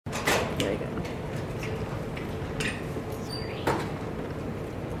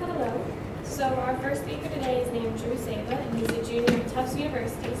first speaker today is named Zeiba, and he's a junior at Tufts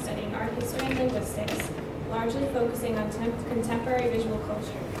University studying art history and linguistics, largely focusing on contemporary visual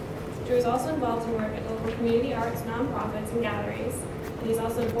culture. Drew is also involved in work at local community arts, nonprofits, and galleries, and he's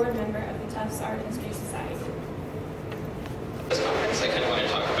also a board member of the Tufts Art History Society. This conference, I kind of want to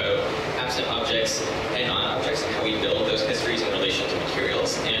talk about absent objects and non-objects and how we build those histories in relation to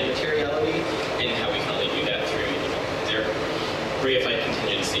materials and materiality, and how we can only do that through their reified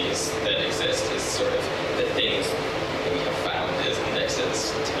contingencies that exist as sort of the things that we have found as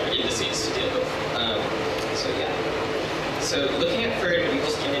indices to deal with. So looking at for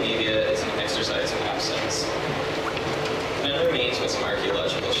medieval Scandinavia is an exercise in absence. None remains with some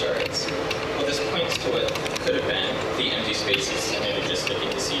archaeological shards. Well, this points to what could have been the empty spaces and imagistic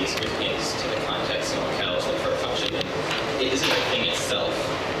indices which hints to the context and locales that are functioning. It isn't a thing itself.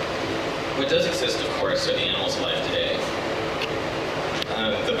 What does exist, of course, are the animals alive today.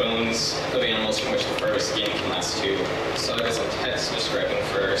 The bones of animals from which the fur was skinned can last too. Sagas and texts describing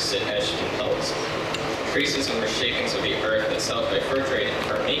fur sit etched in pelts. Traces and reshapings of the earth itself by fur trade and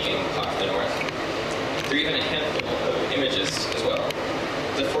fur making off the north. There are even a handful of images as well.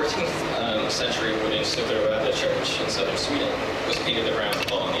 The 14th century wooden Stanislas church in southern Sweden was painted around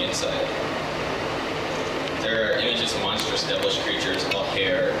the wall on the inside. There are images of monstrous devilish creatures, all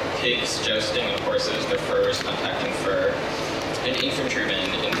hair, pigs jousting and horses, their furs contacting fur, and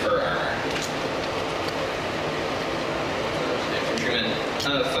infantrymen in fur armor.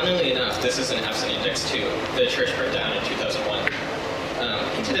 Funnily enough, this is an absent index too. The church burned down in 2001.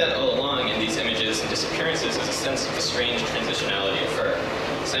 Hinted at all along in these images and disappearances is a sense of the strange transitionality of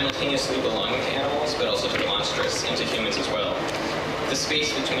fur, simultaneously belonging to animals, but also to the monstrous, and to humans as well. The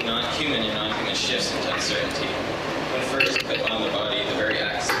space between non-human and non-human shifts into uncertainty. When fur is put on the body, the very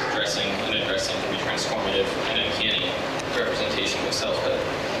acts of dressing and undressing can be transformative and uncanny representation of selfhood.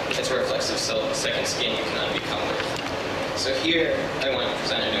 It's a reflexive second skin you cannot become with. So here, I want to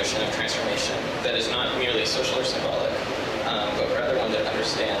present a notion of transformation that is not merely social or symbolic, but rather one that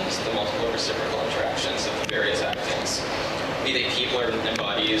understands the multiple reciprocal interactions of the various actings, be they people and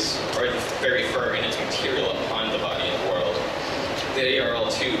bodies, or the very fur in its material upon the body and the world. They are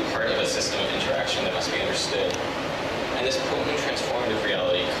all too part of a system of interaction that must be understood. And this potent transformative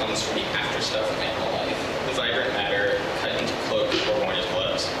reality comes from the afterstuff of animal life, the vibrant matter cut into cloaks or worn as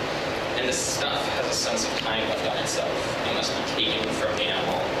gloves. And this stuff has a sense of time left on itself. It must be taken from the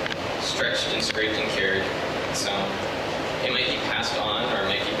animal, stretched and scraped and cured, and sewn. It might be passed on or it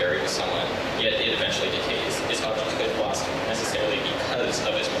might be buried with someone, yet it eventually decays. Its objecthood lost necessarily because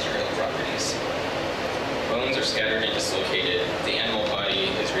of its material properties. Bones are scattered and dislocated. The animal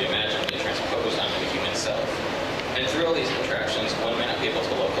body is reimagined and transposed onto the human self. And through all these interactions, one might not be able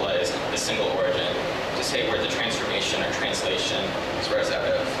to localize a single origin, to say where the transformation or translation spreads out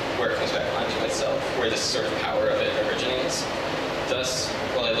of, where it comes back onto itself, where this sort of power of it originates. Thus,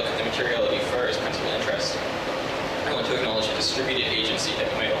 while I look at the materiality of fur as principal interest, I want to acknowledge a distributed agency that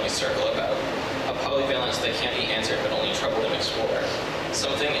we might only circle about, a polyvalence that can't be answered but only troubled and explored,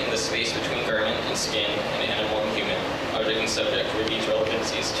 something in the space between garment and skin and animal and human, object and subject, where these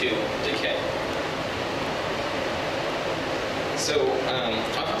relevancies too decay. So,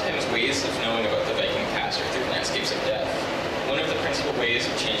 oftentimes ways of knowing about the Viking past are through landscapes of death. One of the principal ways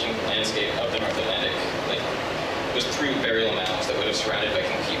of changing the landscape of the North Atlantic was through burial mounds that would have surrounded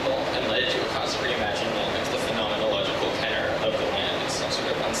Viking people and led to a constant reimagining of the phenomenological tenor of the land in some sort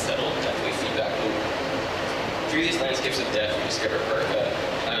of unsettled, deathly feedback loop. Through these landscapes of death, we discover Berka.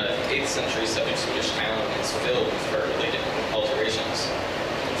 8th century southern Swedish town is filled with fur-related alterations.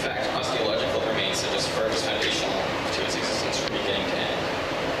 In fact, osteological remains suggest fur was foundational to its existence from beginning to end.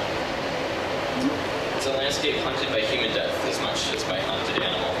 It's a landscape haunted by human death as much as by haunted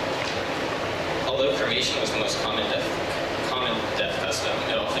animal. Although cremation was the most common death custom,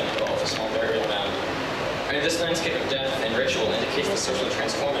 it often involved a small burial mound. And this landscape of death and ritual indicates the socially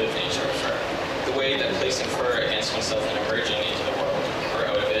transformative nature of fur, the way that placing fur against oneself and emerging into the world, or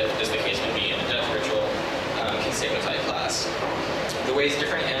out of it, as the case may be in a death ritual, can signify class. The ways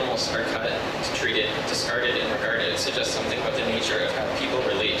different animals are cut, treated, discarded, and regarded suggest something about the nature of how people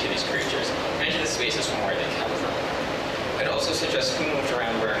relate to these creatures and to the spaces from where they come from. It also suggests who moved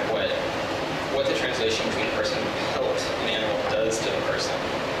around wearing what the translation between person and pelt an animal does to the person,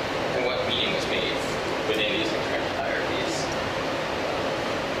 and what meaning was made within these hierarchies.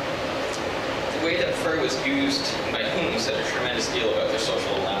 The way that fur was used by whom said a tremendous deal about their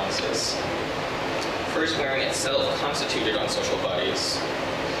social allowances. Fur's wearing itself constituted on social bodies,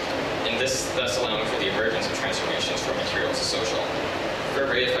 and this thus allowing for the emergence of transformations from material to social. Fur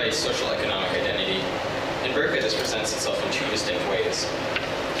reified social economic identity. In Berka, this presents itself in two distinct ways.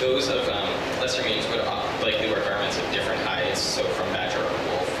 Those of lesser means would likely wear garments of different hides, so from badger or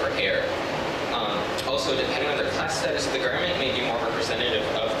wolf or hare. Also, depending on their class status, the garment may be more representative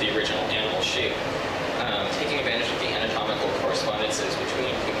of the original animal shape, taking advantage of the anatomical correspondences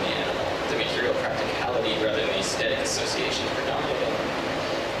between human and animal, the material practicality rather than the aesthetic associations predominating.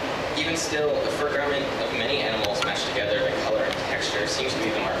 Even still, a fur garment of many animals matched together by color and texture seems to be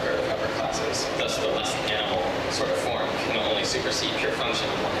the marker of upper classes. Thus, the less animal sort of form can only supersede pure function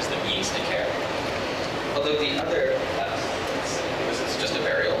when one has the means to care. Although the other, this is just a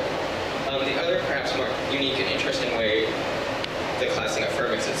burial, the other perhaps more unique and interesting way the classing of fur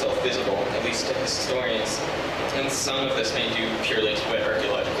makes itself visible, at least to historians, and some of this may do purely to what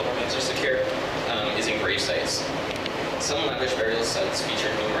archaeological remains are secure, is in grave sites. Some lavish burial sites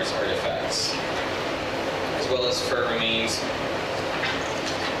feature numerous artifacts, as well as fur remains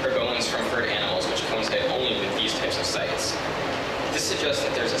or bones from furred animals, which coincide only with these types of sites. This suggests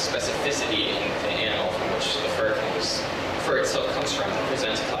that there's a specificity in the animal from which the fur itself comes from that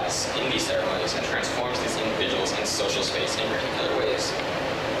presents class in these ceremonies and transforms these individuals in social space in particular ways.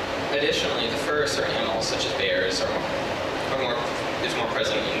 Additionally, the fur of certain animals, such as bears, is more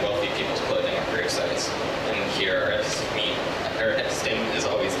present in wealthy people's clothing or grave sites. And here, our stain is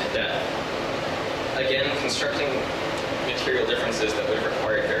always in death. Again, constructing material differences that would have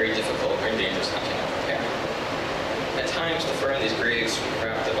required very difficult or dangerous hunting and repair. At times, the fur in these graves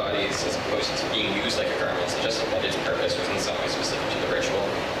wrapped the bodies as opposed to being used like a garment, suggesting that its purpose was in some way specific to the ritual.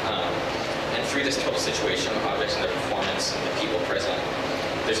 And through this total situation of objects and their performance and the people present,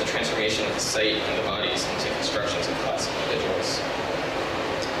 there's a transformation of the site and the bodies into constructions of class individuals.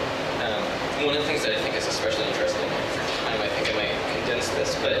 One of the things that I think is especially interesting, for time I think I might condense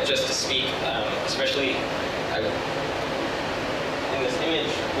this, but just to speak, especially in this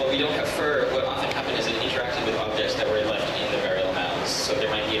image, while we don't have fur, what often happened is it interacted with objects that were left in the burial mounds. So there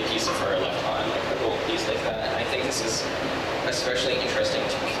might be a piece of fur left on, like a gold piece like that. And I think this is especially interesting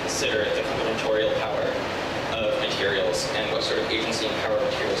to consider the combinatorial power of materials and what sort of agency and power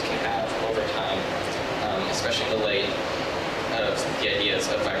materials can have over time, especially in the light of the ideas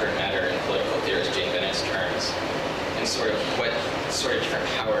of vibrant matter in political theorist Jane Bennett's terms, and sort of what sort of different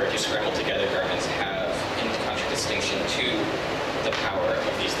power do scrambled together garments have in contradistinction to the power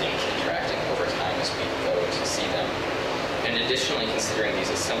of these things interacting over time as we go to see them. And additionally, considering these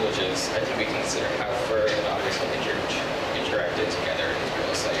assemblages, I think we can consider how fur and objects have interacted together in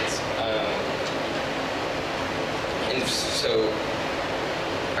real sites. And so,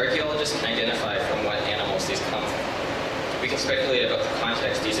 archaeologists can identify from what animals these come from. We can speculate about the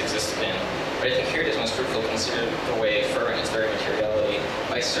context these existed in, but I think here it is most fruitful to consider the way fur and its very materiality,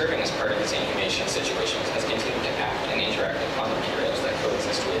 by serving as part of these inhumation situations, has continued to act and interact upon the materials that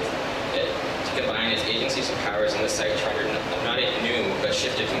coexist with it, to combine its agencies and powers in the site to render not a new, but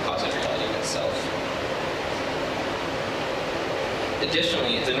shifted composite reality of itself.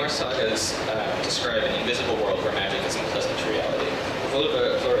 Additionally, the Norse sagas describe an invisible world where magic is implicit to reality.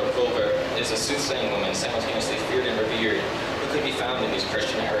 Volva is a soothsaying woman, simultaneously feared and revered, who could be found in these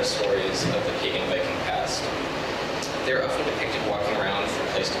Christian-era stories of the pagan Viking past. They are often depicted walking around from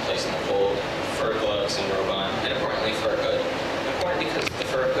place to place in the cold, fur gloves and robe on, and importantly, fur hood. Important because the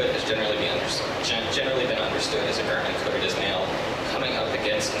fur hood has generally been understood as a garment coated as mail, coming up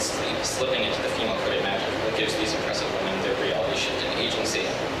against and slipping into the female-coated magic that gives these impressive women their reality shift and agency.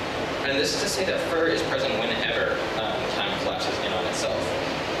 And this is to say that fur is present whenever time collapses in on itself.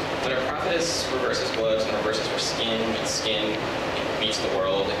 When a prophetess reverses gloves and reverses where skin meets the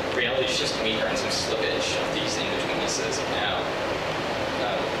world, reality shifts to meet her in some slippage of these in-betweennesses of now.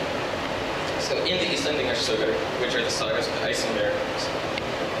 So in the Islendingar Saga, which are the sagas of Icelandic,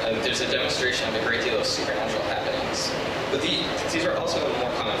 there's a demonstration of a great deal of supernatural happenings. But these are also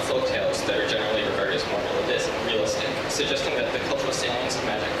more common folk tales that are generally regarded as more realistic, suggesting that the cultural salience of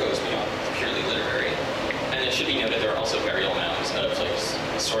magic goes beyond the purely literary. And it should be noted there are also burial mounds of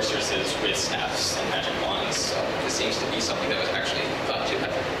sorceresses with staffs and magic wands. So this seems to be something that was actually thought to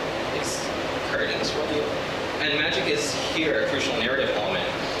have occurred in this worldview. And magic is here a crucial narrative element.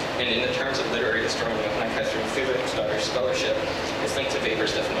 And in the terms of literary historian MICA through Fivedor's scholarship, it's linked to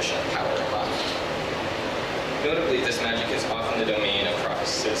Weber's definition of power and love. Notably, this magic is often the domain of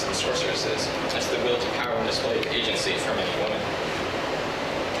prophetesses and sorceresses, as the will to power and display of agency for many women.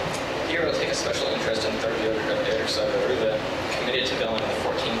 Here I'll take a special interest in Undergraduate saga Ruda, committed to Bell in the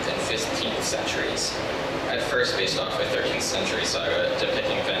 14th and 15th centuries, at first based off a 13th century saga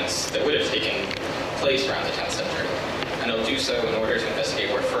depicting events that would have taken place around the 10th century. And I'll do so in order to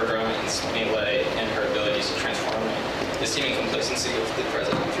investigate where fur garments may lay and her abilities to transform the seeming complacency of the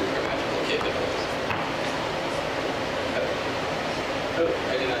present through her magical capabilities.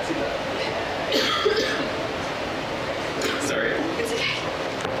 I did not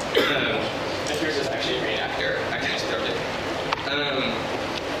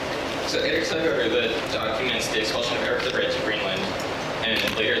So Zeiba documents the expulsion of Eric the Red to Greenland, and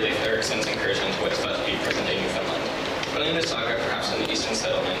later Leif Erikson's incursion into what is thought to be present-day Newfoundland. Early in the saga, perhaps in the eastern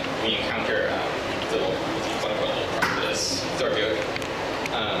settlement, we encounter the quote-unquote little prophetess, Thorbjorg.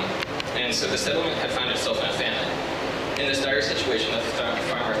 And so the settlement had found itself in a famine. In this dire situation, the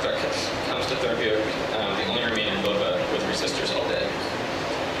farmer comes to Thorbjorg, the only remaining Lova, with her sisters all dead.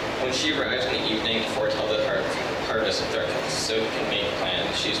 When she arrives in the evening to foretell the harvest of Dartmouth, so can make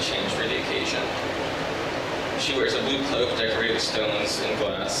plans, she's changed for the occasion. She wears a blue cloak decorated with stones and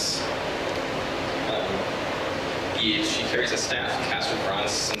glass beads. She carries a staff cast with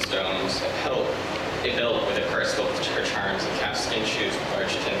bronze and stones, a belt with a purse filled with her charms, and calfskin shoes with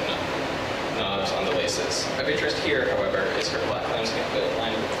large tin knobs on the laces. Of interest here, however, is her black lambskin coat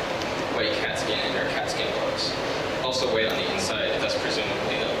lined with white catskin and her catskin gloves. Also white on the inside, thus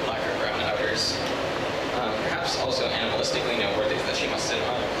presumably no black or brown outers. Perhaps also animalistically noteworthy that she must sit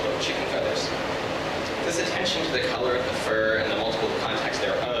on a cloak of chicken feathers. This attention to the color of the fur and the multiple contacts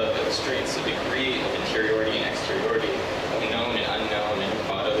thereof illustrates a degree of interiority and exteriority, of known and unknown, and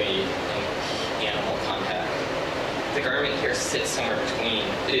bodily and animal contact. The garment here sits somewhere between.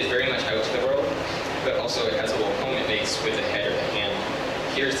 It is very much out to the world, but also it has a little home it makes with the head or the hand.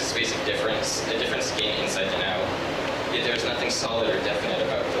 Here is the space of difference, a different skin inside and out. Yet there is nothing solid or definite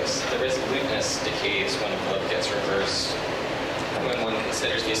about this. The resoluteness decays when a glove gets reversed, and when one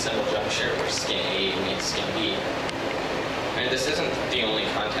considers the assembled juncture where skin A meets skin B. And this isn't the only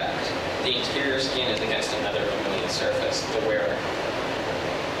contact. The interior skin is against another mammalian surface, the wearer.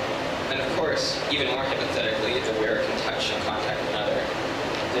 And of course, even more hypothetically, the wearer can touch and contact another.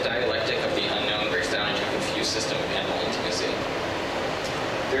 The dialectic of the unknown breaks down into a confused system of animal intimacy.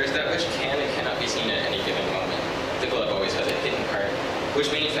 There is that which can and cannot be seen at any given moment. The glove always has a hidden part,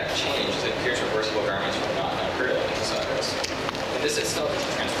 which may in fact change as it appears reversible garments were not unheard of in the sagas. And this itself is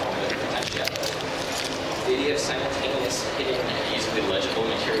a transformative potentiality. The idea of simultaneous, hidden, and easily legible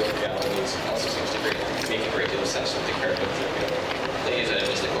material realities also seems to make a great deal of sense with the character of Thurbjorg. Plays at a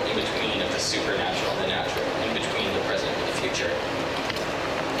mystical in-between of the supernatural and the natural, in between the present and the future.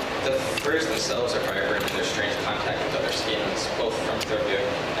 The furs themselves are vibrant in their strange contact with other skins, both from Thurbjorg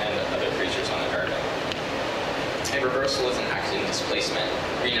and other creatures on the garden. A reversal is an act in displacement,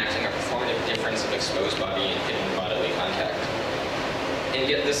 reenacting a performative difference of exposed body and hidden bodily contact. And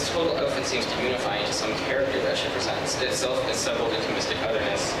yet this total outfit seems to unify into some character that she presents, itself assembled into mystic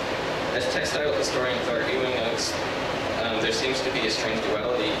otherness. As textile historian Thor Ewing notes, there seems to be a strange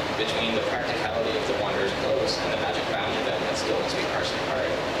duality between the practicality of the wanderer's clothes and the magic bound to them that still must be parsed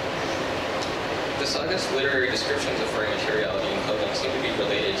apart. The saga's literary descriptions of furry materiality and clothing seem to be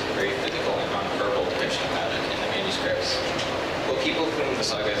related to the very physical and non-verbal depiction of magic in the manuscripts. While people whom the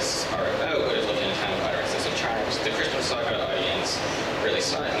sagas are about would have lived in a time of utterances and charms, the Christian saga audience really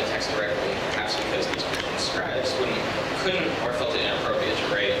saw it in the text directly, perhaps because these Christian scribes couldn't or felt it inappropriate to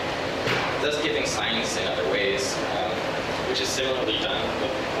write, thus giving signs in other ways, which is similarly done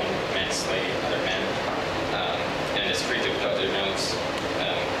when men slay other men, and is free to put their notes.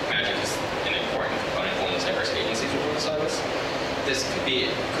 Magic is an important component of women's diverse agencies within the sagas. This could be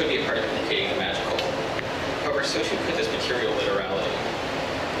a part of indicating the magical. However, so too could this material literality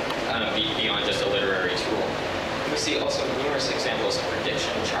be beyond just a literary tool. We see also numerous examples of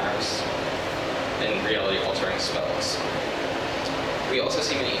prediction, charms, and reality-altering spells. We also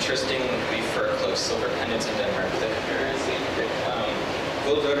see many interesting fur close silver pendants in Denmark that variously depict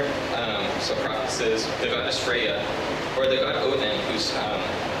Volver, so prophetesses, the goddess Freya, or the god Odin, whose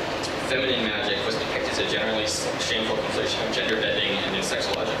feminine magic was depicted as a generally shameful conflation of gender bending and in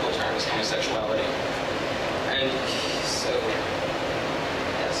sexological terms, homosexuality. And so,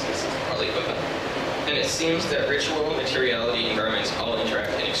 yes, this is probably Buddha. And it seems that ritual, materiality, and garments all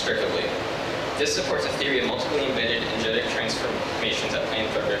interact inextricably. This supports a theory of multiply embedded angelic transformations at play in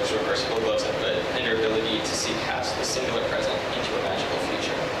Thurbjorg's reversible gloves and her ability to see past the singular present into a magical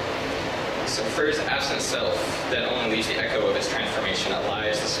future. So fur's absent self that only leaves the echo of its transformation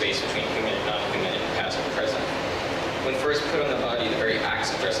allies the space between human and non-human in the past and present. When fur is put on the body, the very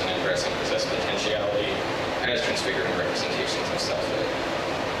acts of dressing and undressing possess potentiality as transfiguring representations of selfhood.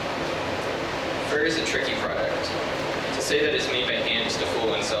 Fur is a tricky product. To say that it's made by hand is to fool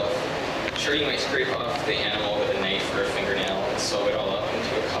oneself. Sure, you might scrape off the animal with a knife or a fingernail and sew it all up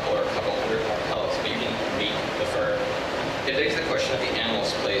into a couple hundred more pellets, but you didn't meet the fur. It begs the question of the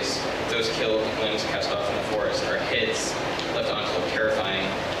animal's place. Those killed, limbs cast off in the forest, are heads left untold terrifying,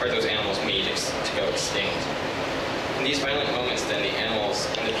 are those animals made to go extinct? In these violent moments, then, the animals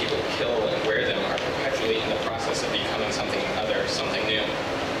and the people who kill and wear them are perpetually in the process of becoming something other, something new.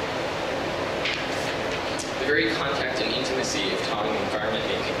 The very contact and intimacy of tongue and garment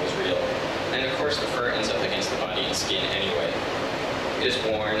making was real.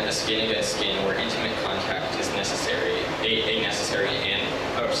 skin against skin, where intimate contact is necessary,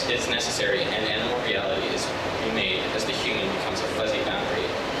 and animal reality is remade as the human becomes a fuzzy boundary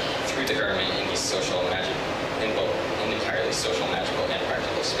through the garment in these in entirely social, magical, and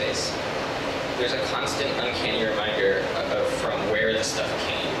practical space. There's a constant, uncanny reminder of from where the stuff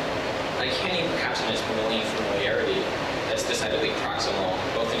came. Uncanny, perhaps in its mammalian familiarity, that's decidedly proximal,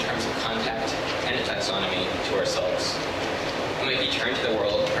 both in terms of contact and a taxonomy to ourselves. It might be turned to the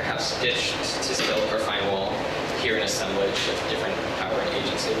world, perhaps stitched to silk or fine wool, here an assemblage of different power and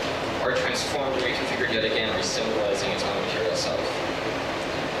agency, or transformed and reconfigured yet again, re-symbolizing its own material self.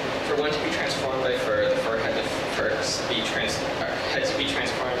 For one to be transformed by fur, the fur had to be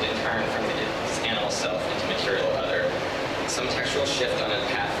transformed in turn from its animal self into material other. Some textual shift on a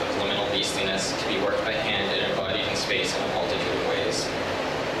path of liminal beastliness to be worked by hand and embodied in space in a multitude of ways.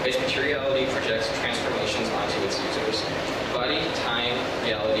 Its materiality projects transformations onto its users. Body, time,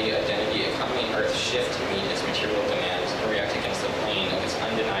 reality, identity, economy, and earth shift to meet its material demands and react against the plane of its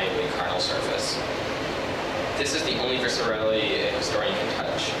undeniably carnal surface. This is the only viscerality a historian can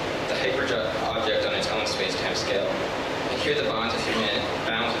touch, the hyper-object on its own space-time scale. And here the bounds of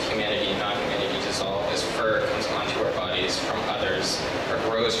humanity and non-humanity dissolve as fur comes onto our bodies from others, or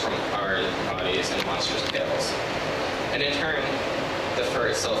grows from our bodies in monstrous scales. And in turn, the fur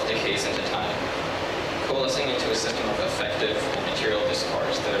itself decays into time, coalescing into a system of effective and material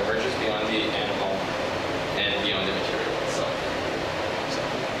discourse that emerges beyond the animal and beyond the material itself. So,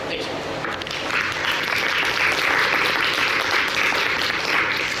 thank you.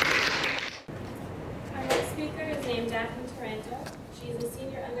 Our next speaker is named Daphne Taranto. She is a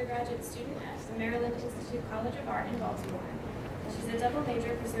senior undergraduate student at the Maryland Institute College of Art in Baltimore. She's a double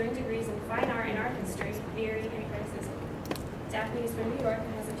major pursuing degrees in fine art and art history, theory, and criticism. Daphne is from New York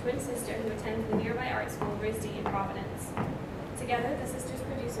and has a twin sister who attends the nearby art school RISD in Providence. Together, the sisters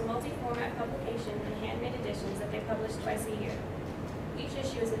produce a multi-format publication and handmade editions that they publish twice a year. Each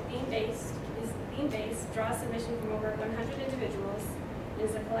issue is theme-based, draws submission from over 100 individuals, and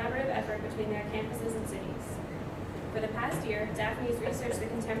is a collaborative effort between their campuses and cities. For the past year, Daphne has researched the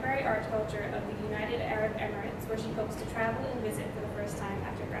contemporary art culture of the United Arab Emirates, where she hopes to travel and visit for the first time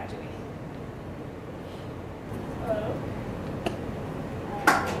after graduating. Hello.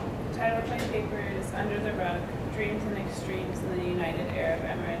 The title of my paper is Under the Rug, Dreams and Extremes in the United Arab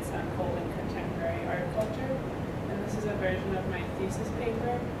Emirates Unfolding Contemporary Art Culture. And this is a version of my thesis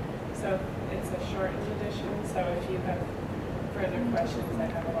paper, so it's a shortened edition, so if you have further questions, I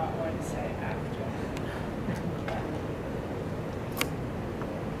have a lot more to say after.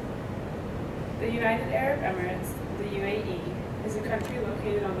 The United Arab Emirates, the UAE, is a country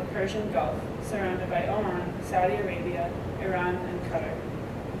located on the Persian Gulf, surrounded by Oman, Saudi Arabia, Iran, and Qatar.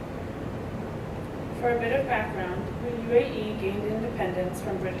 For a bit of background, the UAE gained independence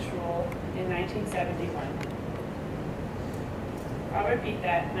from British rule in 1971. I'll repeat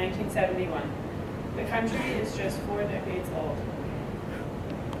that, 1971. The country is just 4 decades old.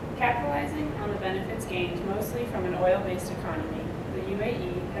 Capitalizing on the benefits gained mostly from an oil-based economy, the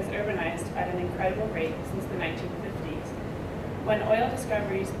UAE has urbanized at an incredible rate since the 1950s, when oil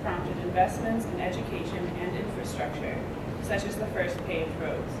discoveries prompted investments in education and infrastructure, such as the first paved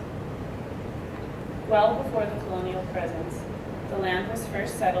roads. Well before the colonial presence, the land was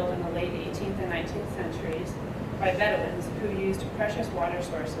first settled in the late 18th and 19th centuries by Bedouins who used precious water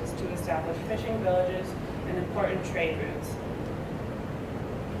sources to establish fishing villages and important trade routes.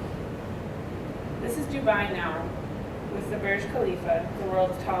 This is Dubai now, with the Burj Khalifa, the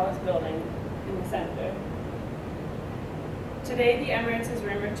world's tallest building, in the center. Today, the Emirates is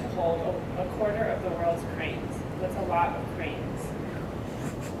rumored to hold a quarter of the world's cranes. That's a lot of cranes.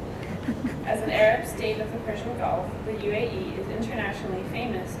 As an Arab state of the Persian Gulf, the UAE is internationally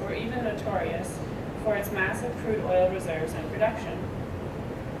famous or even notorious for its massive crude oil reserves and production.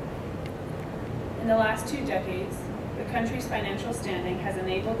 In the last 2 decades, the country's financial standing has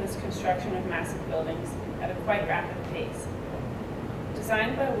enabled this construction of massive buildings at a quite rapid pace.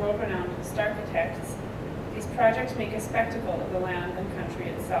 Designed by world-renowned architects, these projects make a spectacle of the land and country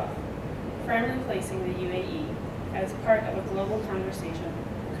itself, firmly placing the UAE as part of a global conversation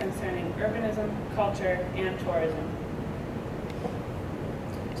concerning urbanism, culture, and tourism.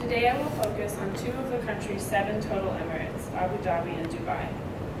 Today I will focus on 2 of the country's 7 total emirates, Abu Dhabi and Dubai.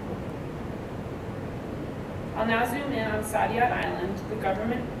 I'll now zoom in on Saadiyat Island, the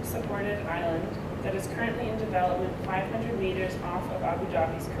government-supported island that is currently in development 500 meters off of Abu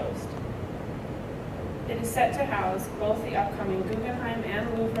Dhabi's coast. It is set to house both the upcoming Guggenheim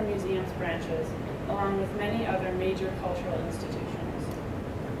and Louvre Museum's branches, along with many other major cultural institutions.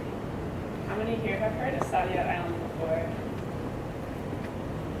 How many here have heard of Saadiyat Island before?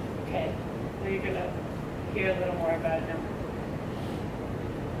 okay, so you're going to hear a little more about it now.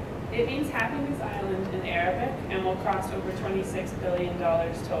 It means Happiness Island in Arabic and will cost over $26 billion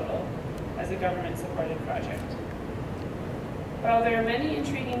total as a government-supported project. While there are many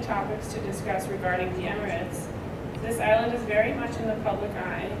intriguing topics to discuss regarding the Emirates, this island is very much in the public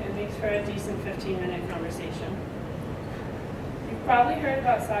eye and makes for a decent 15-minute conversation. You've probably heard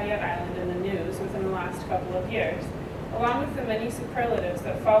about Saadiyat Island in the news within the last couple of years, along with the many superlatives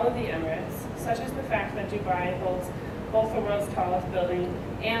that follow the Emirates, such as the fact that Dubai holds both the world's tallest building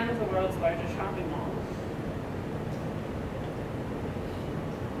and the world's largest shopping mall.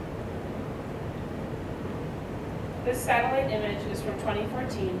 This satellite image is from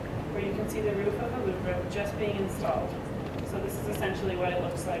 2014, where you can see the roof of the Louvre just being installed. So this is essentially what it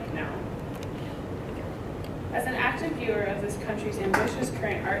looks like now. As an active viewer of this country's ambitious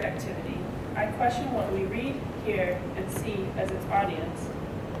current art activity, I question what we read, hear, and see as its audience.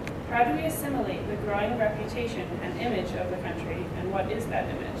 How do we assimilate the growing reputation and image of the country, and what is that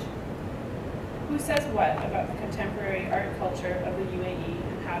image? Who says what about the contemporary art culture of the UAE,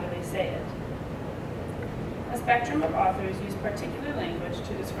 and how do they say it? A spectrum of authors use particular language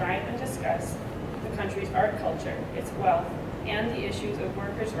to describe and discuss the country's art culture, its wealth, and the issues of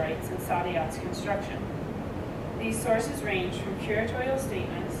workers' rights in Saadiyat's construction. These sources range from curatorial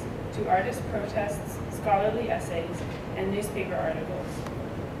statements to artist protests, scholarly essays, and newspaper articles.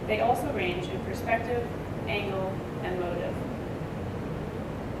 They also range in perspective, angle, and motive.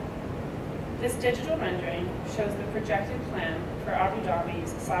 This digital rendering shows the projected plan for Abu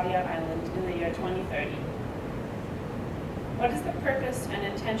Dhabi's Saadiyat Island in the year 2030. What is the purpose and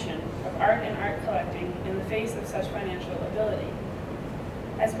intention of art and art collecting in the face of such financial ability?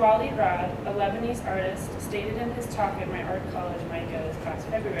 As Wali Rad, a Lebanese artist, stated in his talk at my art college MICA this past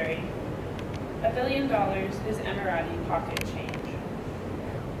February, $1 billion is Emirati pocket change.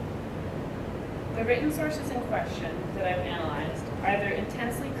 The written sources in question that I've analyzed either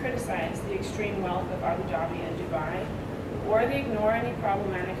intensely criticize the extreme wealth of Abu Dhabi and Dubai, or they ignore any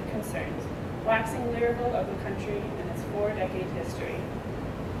problematic concerns, waxing lyrical of the country and its 4-decade history.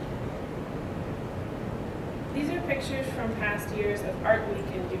 These are pictures from past years of Art Week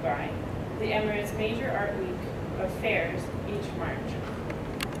in Dubai, the Emirates' major art week of fairs each March.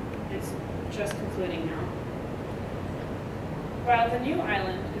 It's just concluding now. While the new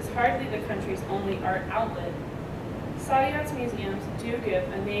island is hardly the country's only art outlet, Saadiyat's museums do give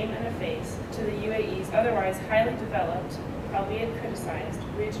a name and a face to the UAE's otherwise highly developed, albeit criticized,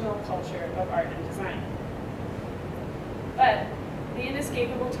 regional culture of art and design. But the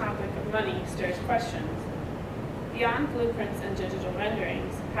inescapable topic of money stirs questions. Beyond blueprints and digital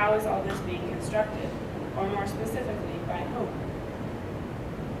renderings, how is all this being constructed, or more specifically, by whom?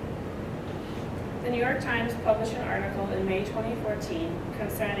 The New York Times published an article in May 2014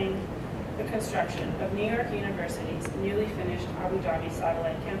 concerning the construction of New York University's newly finished Abu Dhabi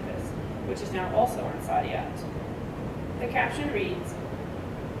satellite campus, which is now also on Saadiyat. The caption reads,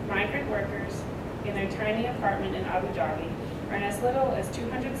 "Migrant workers in their tiny apartment in Abu Dhabi earn as little as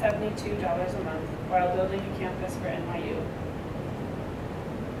 $272 a month while building a campus for NYU."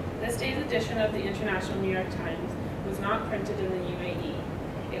 This day's edition of the International New York Times was not printed in the UAE.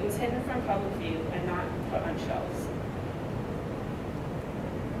 It was hidden from public view and not put on shelves.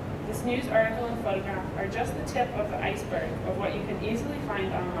 This news article and photograph are just the tip of the iceberg of what you can easily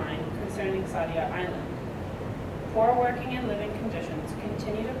find online concerning Saadiyat Island. Poor working and living conditions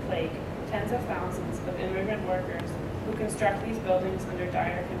continue to plague tens of thousands of immigrant workers who construct these buildings under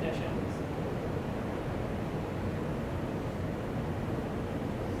dire conditions.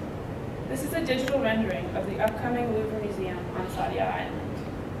 This is a digital rendering of the upcoming Louvre Museum on Saadiyat Island.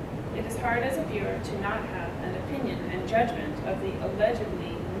 It is hard as a viewer to not have an opinion and judgment of the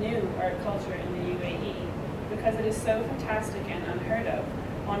allegedly new art culture in the UAE because it is so fantastic and unheard of,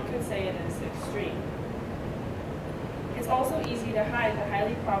 one could say it is extreme. It's also easy to hide the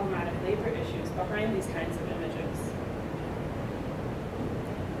highly problematic labor issues behind these kinds of images.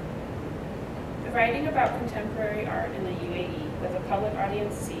 The writing about contemporary art in the UAE that the public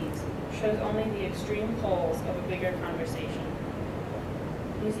audience sees shows only the extreme poles of a bigger conversation.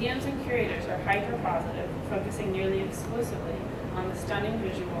 Museums and curators are hyper-positive, focusing nearly exclusively on the stunning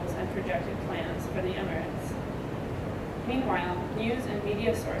visuals and projected plans for the Emirates. Meanwhile, news and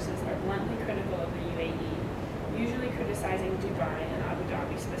media sources are bluntly critical of the UAE, usually criticizing Dubai and Abu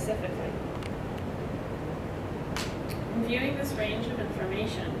Dhabi specifically. In viewing this range of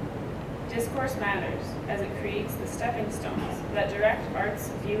information, discourse matters as it creates the stepping stones that direct art's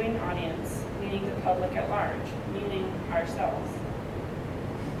viewing audience, meaning the public at large, meaning ourselves.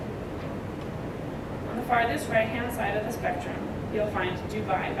 On the farthest right-hand side of the spectrum, you'll find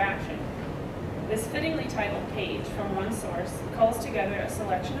Dubai bashing. This fittingly titled page from one source culls together a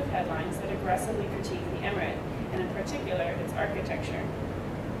selection of headlines that aggressively critique the emirate, and in particular, its architecture.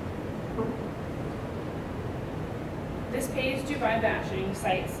 This page, Dubai bashing,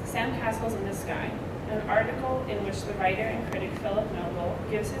 cites Sandcastles in the Sky, an article in which the writer and critic Philip Noble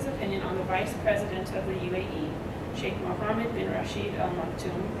gives his opinion on the vice president of the UAE, Sheikh Mohammed bin Rashid Al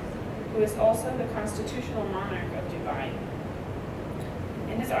Maktoum, who is also the constitutional monarch of Dubai.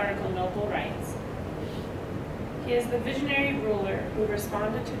 In his article, Noble writes, "He is the visionary ruler who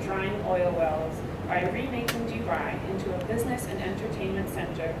responded to drying oil wells by remaking Dubai into a business and entertainment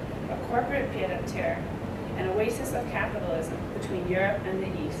center, a corporate pied-à-terre, an oasis of capitalism between Europe and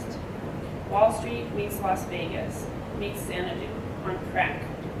the East. Wall Street meets Las Vegas, meets Xanadu on crack."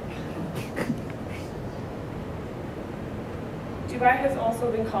 Dubai has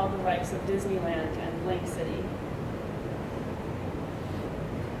also been called the likes of Disneyland and Lake City.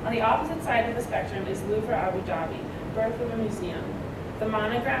 On the opposite side of the spectrum is Louvre Abu Dhabi, Birth of a Museum, the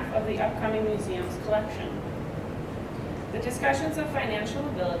monograph of the upcoming museum's collection. The discussions of financial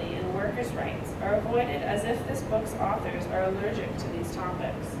ability and workers' rights are avoided as if this book's authors are allergic to these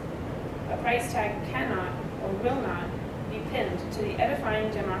topics. A price tag cannot or will not be pinned to the edifying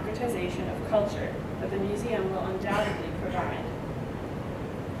democratization of culture that the museum will undoubtedly provide.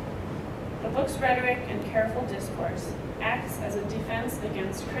 The book's rhetoric and careful discourse acts as a defense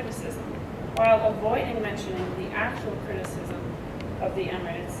against criticism, while avoiding mentioning the actual criticism of the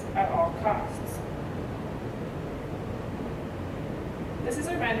Emirates at all costs. This is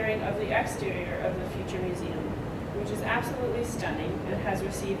a rendering of the exterior of the future museum, which is absolutely stunning and has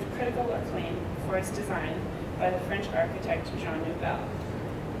received critical acclaim for its design by the French architect Jean Nouvel.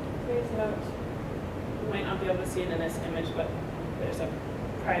 Please note, you might not be able to see it in this image, but there's a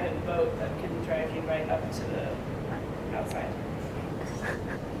private boat that can drive you right up to the outside.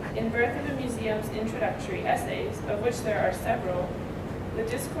 In Birth of a Museum's introductory essays, of which there are several, the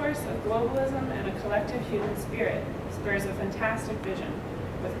discourse of globalism and a collective human spirit spurs a fantastic vision,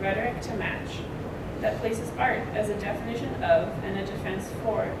 with rhetoric to match, that places art as a definition of and a defense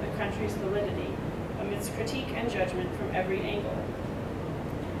for the country's validity, amidst critique and judgment from every angle.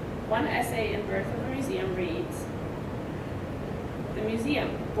 One essay in Birth of a Museum reads, "The museum,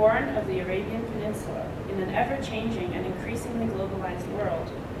 born of the Arabian Peninsula in an ever-changing and increasingly globalized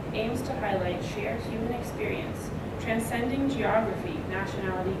world, aims to highlight shared human experience, transcending geography,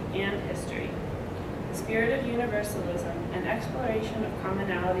 nationality, and history. The spirit of universalism and exploration of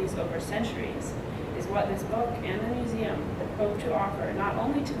commonalities over centuries is what this book and the museum hope to offer not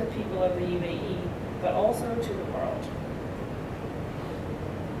only to the people of the UAE, but also to the world."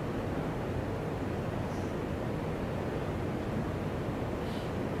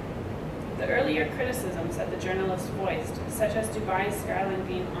 The earlier criticisms that the journalist voiced, such as Dubai's skyline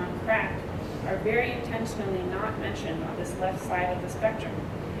being on crack, are very intentionally not mentioned on this left side of the spectrum,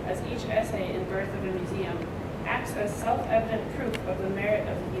 as each essay in Birth of a Museum acts as self-evident proof of the merit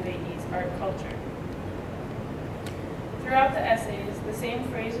of the UAE's art culture. Throughout the essays, the same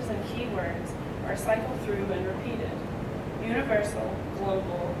phrases and keywords are cycled through and repeated: universal,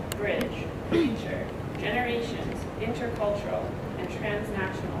 global, bridge, future, generations, intercultural, and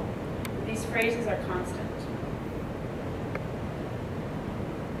transnational. These phrases are constant.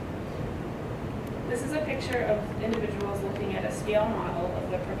 This is a picture of individuals looking at a scale model of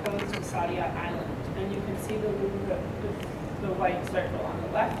the proposed Saadiyat Island, and you can see the white circle on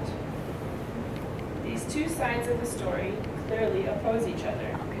the left. These two sides of the story clearly oppose each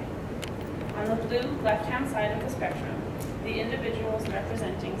other. On the blue left-hand side of the spectrum, the individuals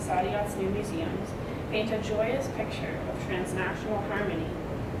representing Saadiyat's new museums paint a joyous picture of transnational harmony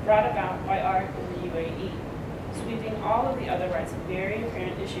brought about by art in the UAE, sweeping all of the otherwise very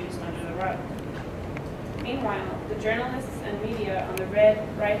apparent issues under the rug. Meanwhile, the journalists and media on the red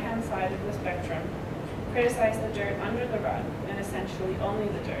right-hand side of the spectrum criticize the dirt under the rug, and essentially only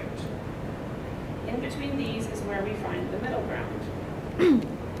the dirt. In between these is where we find the middle ground.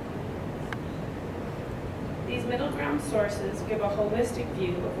 These middle ground sources give a holistic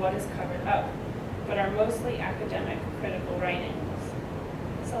view of what is covered up, but are mostly academic, critical writings.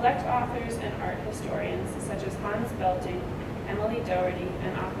 Select authors and art historians, such as Hans Belting, Emily Doherty,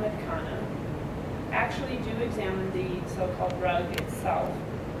 and Ahmed Khana, actually do examine the so-called rug itself,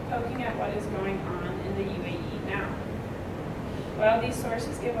 poking at what is going on in the UAE now. While these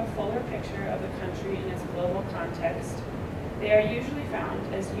sources give a fuller picture of the country in its global context, they are usually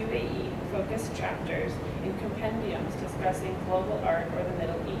found as UAE-focused chapters in compendiums discussing global art or the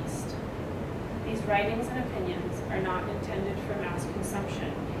Middle East. These writings and opinions are not intended for mass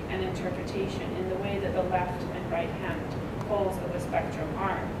consumption and interpretation in the way that that the left and right-hand poles of the spectrum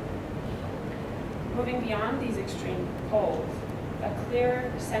are. Moving beyond these extreme poles, a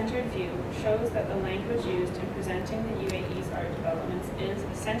clearer, centered view shows that the language used in presenting the UAE's art developments is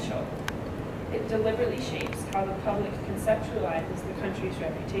essential. It deliberately shapes how the public conceptualizes the country's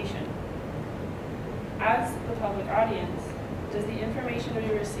reputation. As the public audience, does the information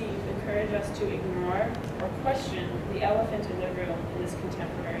we receive encourage us to ignore or question the elephant in the room in this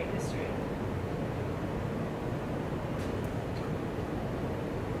contemporary history?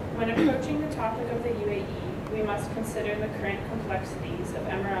 When approaching the topic of the UAE, we must consider the current complexities of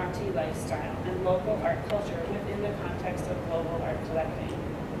Emirati lifestyle and local art culture within the context of global art collecting.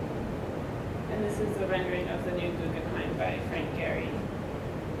 And this is a rendering of the new Guggenheim by Frank Gehry.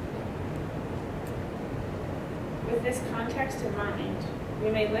 With this context in mind,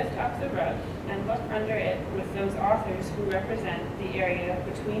 we may lift up the rug and look under it with those authors who represent the area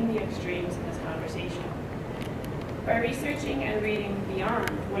between the extremes in this conversation. By researching and reading beyond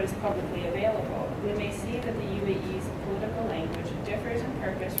what is publicly available, we may see that the UAE's political language differs in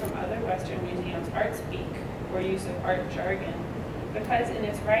purpose from other Western museums' art speak or use of art jargon, because in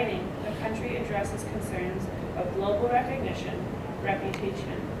its writing, the country addresses concerns of global recognition,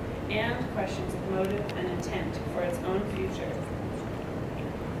 reputation, and questions of motive and intent for its own future.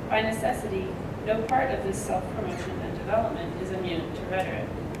 By necessity, no part of this self-promotion and development is immune to rhetoric.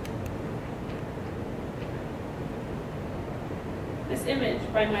 This image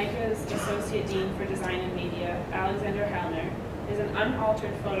by MICA's Associate Dean for Design and Media, Alexander Hellner, is an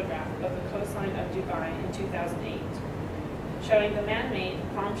unaltered photograph of the coastline of Dubai in 2008, showing the man-made,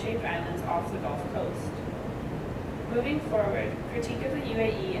 palm-shaped islands off the Gulf Coast. Moving forward, critique of the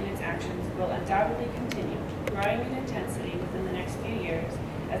UAE and its actions will undoubtedly continue, growing in intensity within the next few years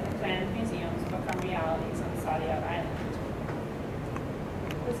as the planned museums become realities on Saadiyat Island.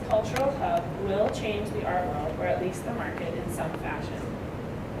 This cultural hub will change the art world, or at least the market, in some fashion.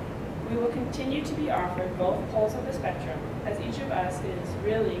 We will continue to be offered both poles of the spectrum, as each of us is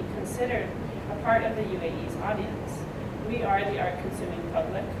really considered a part of the UAE's audience. We are the art-consuming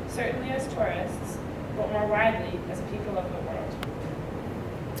public, certainly as tourists, but more widely as people of the world.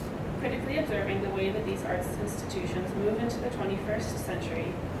 Critically observing the way that these arts institutions move into the 21st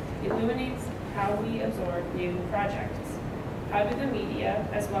century illuminates how we absorb new projects. How do the media,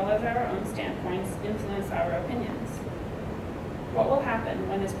 as well as our own standpoints, influence our opinions? What will happen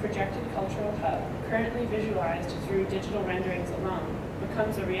when this projected cultural hub, currently visualized through digital renderings alone,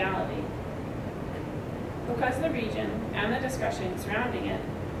 becomes a reality? Because the region and the discussion surrounding it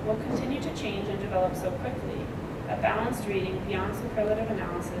will continue to change and develop so quickly, a balanced reading beyond superlative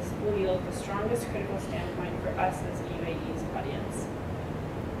analysis will yield the strongest critical standpoint for us as the UAE's audience.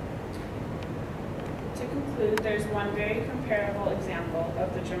 To conclude, there's one very comparable example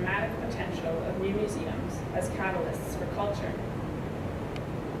of the dramatic potential of new museums as catalysts for culture.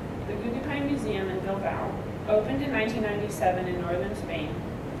 The Guggenheim Museum in Bilbao, opened in 1997 in northern Spain,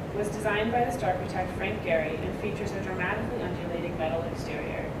 was designed by the architect Frank Gehry and features a dramatically undulating metal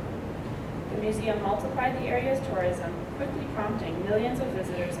exterior. The museum multiplied the area's tourism, quickly prompting millions of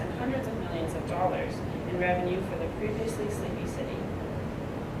visitors and hundreds of millions of dollars in revenue for the previously sleepy city.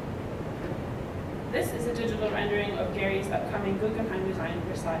 This is a digital rendering of Gehry's upcoming Guggenheim design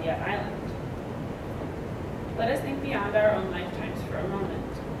for Saadiyat Island. Let us think beyond our own lifetimes for a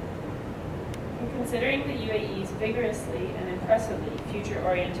moment. In considering the UAE's vigorously and impressively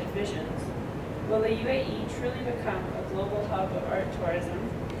future-oriented visions, will the UAE truly become a global hub of art tourism,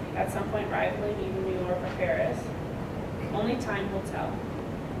 at some point rivaling even New York or Paris? Only time will tell.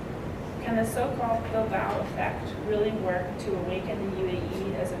 Can the so-called Bilbao effect really work to awaken the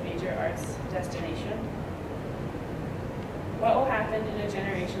UAE as a major arts destination? What will happen in a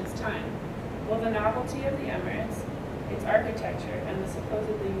generation's time? Will the novelty of the Emirates, its architecture, and the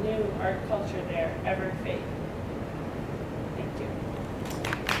supposedly new art culture there ever fade? Thank you.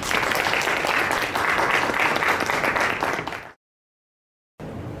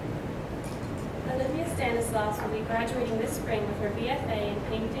 Olivia Stanislas will be graduating this spring with her BFA in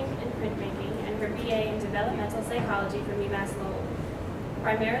painting and printmaking and her BA in developmental psychology from UMass Lowell.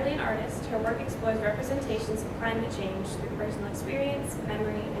 Primarily an artist, her work explores representations of climate change through personal experience,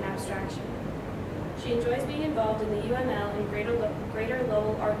 memory, and abstraction. She enjoys being involved in the UML and Greater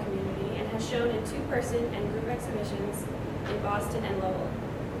Lowell art community and has shown in two-person and group exhibitions in Boston and Lowell.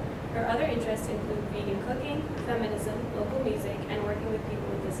 Her other interests include vegan cooking, feminism, local music, and working with people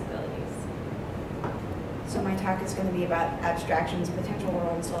with disabilities. So my talk is going to be about abstraction's potential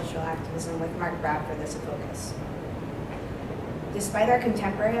role in social activism with Mark Bradford as a focus. Despite our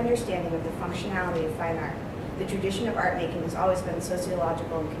contemporary understanding of the functionality of fine art, the tradition of art making has always been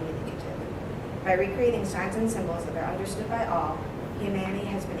sociological and communicative. By recreating signs and symbols that are understood by all, humanity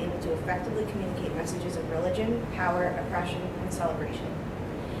has been able to effectively communicate messages of religion, power, oppression, and celebration.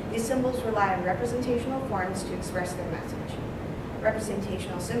 These symbols rely on representational forms to express their message.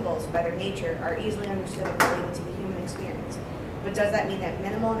 Representational symbols, by their nature, are easily understood and related to the human experience. But does that mean that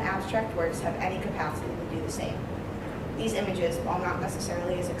minimal and abstract works have any capacity to do the same? These images, while not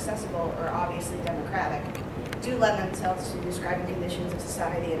necessarily as accessible or obviously democratic, do lend themselves to describing conditions of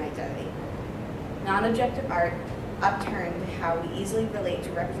society and identity. Non-objective art upturned how we easily relate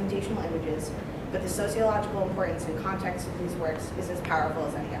to representational images, but the sociological importance and context of these works is as powerful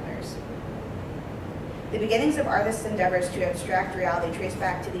as any others. The beginnings of artists' endeavors to abstract reality trace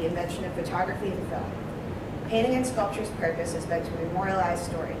back to the invention of photography and film. Painting and sculpture's purpose has been to memorialize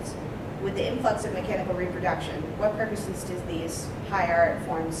stories. With the influx of mechanical reproduction, what purposes does these high art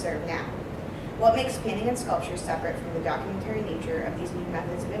forms serve now? What makes painting and sculpture separate from the documentary nature of these new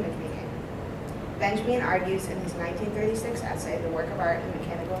methods of image making? Benjamin argues in his 1936 essay, The Work of Art in the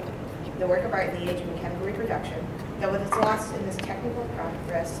Age of Mechanical Reproduction, that what is lost in this technical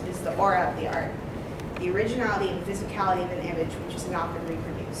progress is the aura of the art, the originality and physicality of an image which has not been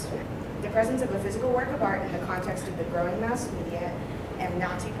reproduced. The presence of a physical work of art in the context of the growing mass media and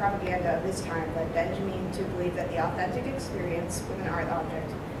Nazi propaganda of this time led Benjamin to believe that the authentic experience with an art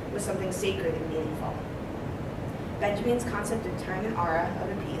object was something sacred and meaningful. Benjamin's concept of time and aura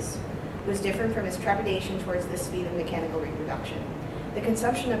of a piece was different from his trepidation towards the speed of mechanical reproduction. The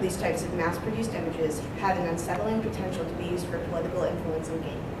consumption of these types of mass-produced images had an unsettling potential to be used for political influence and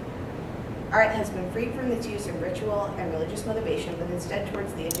gain. Art has been freed from its use of ritual and religious motivation, but instead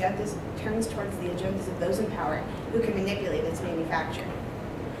turns towards the agendas of those in power who can manipulate its manufacture.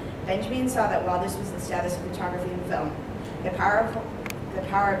 Benjamin saw that while this was the status of photography and film, the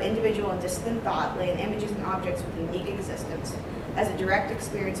power of individual and dissident thought lay in images and objects with unique existence, as a direct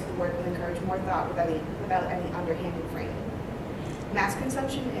experience of the work will encourage more thought without any underhanded framing. Mass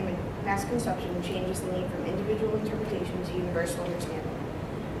consumption changes the need from individual interpretation to universal understanding,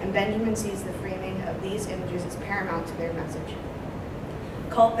 and Benjamin sees the framing of these images as paramount to their message.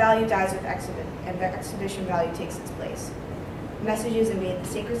 Cult value dies with and exhibition value takes its place. Messages invade the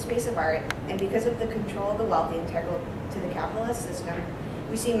sacred space of art, and because of the control of the wealthy integral to the capitalist system,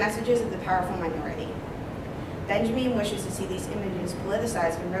 we see messages of the powerful minority. Benjamin wishes to see these images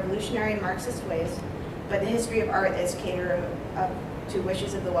politicized in revolutionary Marxist ways, but the history of art is catered to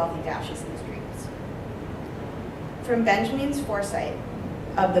wishes of the wealthy dashes these dreams. From Benjamin's foresight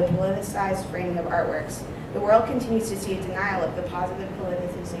of the politicized framing of artworks, the world continues to see a denial of the positive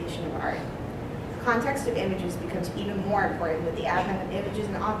politicization of art. Context of images becomes even more important with the advent of images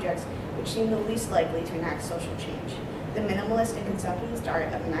and objects which seem the least likely to enact social change, the minimalist and conceptualist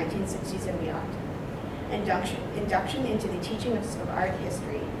art of the 1960s and beyond. Induction into the teaching of art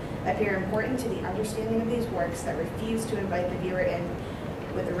history appear important to the understanding of these works that refuse to invite the viewer in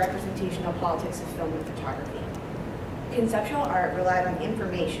with the representational politics of film and photography. Conceptual art relied on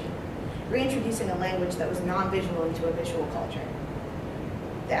information, reintroducing a language that was non-visual into a visual culture.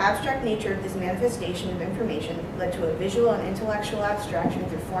 The abstract nature of this manifestation of information led to a visual and intellectual abstraction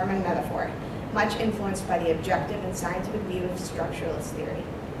through form and metaphor, much influenced by the objective and scientific view of structuralist theory.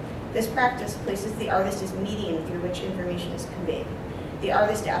 This practice places the artist as medium through which information is conveyed, the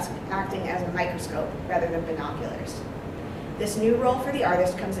artist acting as a microscope rather than binoculars. This new role for the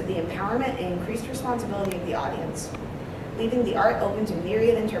artist comes at the empowerment and increased responsibility of the audience, leaving the art open to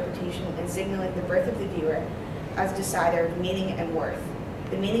myriad interpretation and signaling the birth of the viewer as decider of meaning and worth.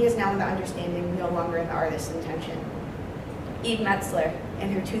 The meaning is now in the understanding, no longer in the artist's intention. Eve Metzler,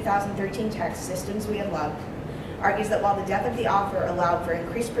 in her 2013 text, Systems We Have Loved, argues that while the death of the author allowed for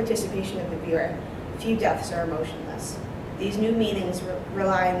increased participation of the viewer, few deaths are emotionless. These new meanings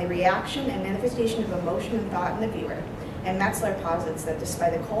rely on the reaction and manifestation of emotion and thought in the viewer, and Metzler posits that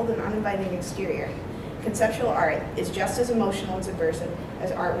despite a cold and uninviting exterior, conceptual art is just as emotional and subversive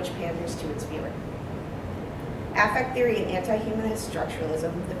as art which panders to its viewer. Affect theory and anti-humanist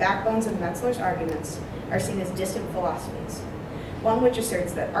structuralism, the backbones of Metzler's arguments, are seen as distant philosophies. One which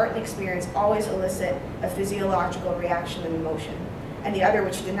asserts that art and experience always elicit a physiological reaction and emotion, and the other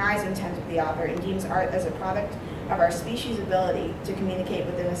which denies intent of the author and deems art as a product of our species' ability to communicate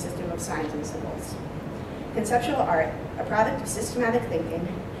within a system of signs and symbols. Conceptual art, a product of systematic thinking,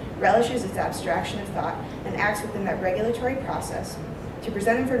 relishes its abstraction of thought and acts within that regulatory process to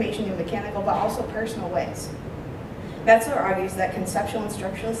present information in mechanical but also personal ways. Metzler argues that conceptual and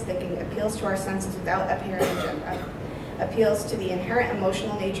structuralist thinking appeals to our senses without apparent agenda, appeals to the inherent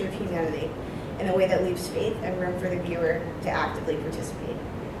emotional nature of humanity in a way that leaves faith and room for the viewer to actively participate.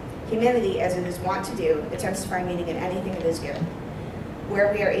 Humanity, as it is wont to do, attempts to find meaning in anything it is given.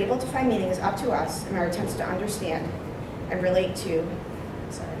 Where we are able to find meaning is up to us in our attempts to understand and relate to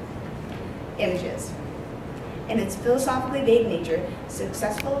images. In its philosophically vague nature,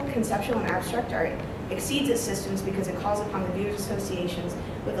 successful conceptual and abstract art exceeds its systems because it calls upon the viewer's associations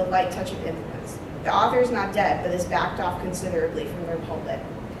with a light touch of influence. The author is not dead, but is backed off considerably from their pulpit.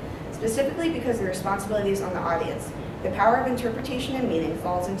 Specifically because the responsibility is on the audience, the power of interpretation and meaning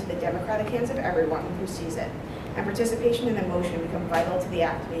falls into the democratic hands of everyone who sees it, and participation and emotion become vital to the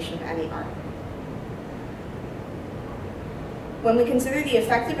activation of any art. When we consider the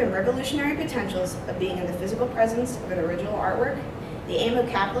effective and revolutionary potentials of being in the physical presence of an original artwork, the aim of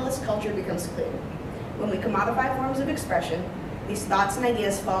capitalist culture becomes clear. When we commodify forms of expression, these thoughts and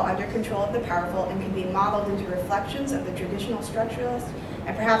ideas fall under control of the powerful and can be modeled into reflections of the traditional structuralist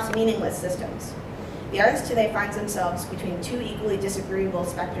and perhaps meaningless systems. The artist today finds themselves between two equally disagreeable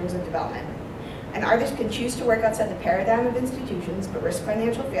spectrums of development. An artist can choose to work outside the paradigm of institutions but risk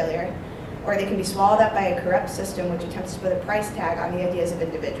financial failure, or they can be swallowed up by a corrupt system which attempts to put a price tag on the ideas of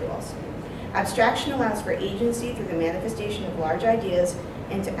individuals. Abstraction allows for agency through the manifestation of large ideas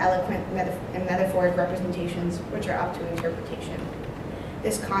into eloquent and metaphoric representations which are up to interpretation.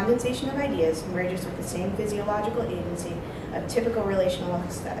 This condensation of ideas merges with the same physiological agency of typical relational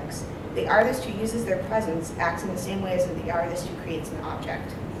aesthetics. The artist who uses their presence acts in the same way as the artist who creates an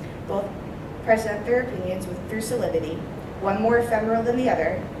object. Both present their opinions through solidity, one more ephemeral than the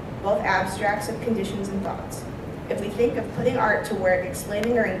other, both abstracts of conditions and thoughts. If we think of putting art to work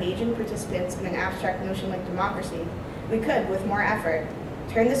explaining or engaging participants in an abstract notion like democracy, we could, with more effort,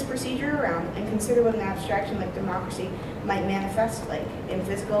 turn this procedure around and consider what an abstraction like democracy might manifest like in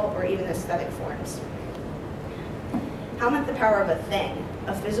physical or even aesthetic forms. How might the power of a thing,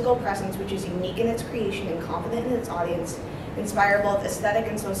 a physical presence which is unique in its creation and confident in its audience, inspire both aesthetic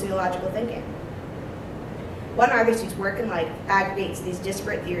and sociological thinking? One artist whose work and life aggregates these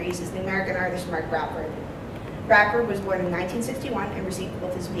disparate theories is the American artist Mark Bradford. Bradford was born in 1961 and received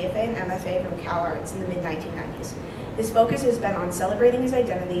both his BFA and MFA from Cal Arts in the mid-1990s. His focus has been on celebrating his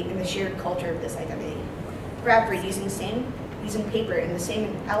identity and the shared culture of this identity. Bradford, using paper in the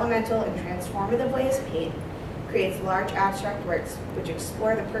same elemental and transformative way as paint, creates large abstract works which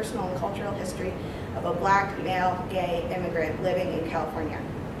explore the personal and cultural history of a Black, male, gay immigrant living in California.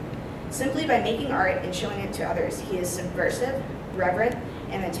 Simply by making art and showing it to others, he is subversive, reverent,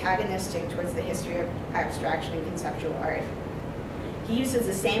 and antagonistic towards the history of abstraction and conceptual art. He uses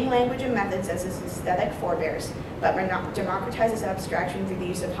the same language and methods as his aesthetic forebears, but democratizes abstraction through the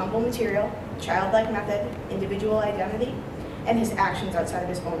use of humble material, childlike method, individual identity, and his actions outside of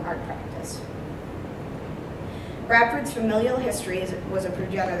his own art practice. Bradford's familial history was a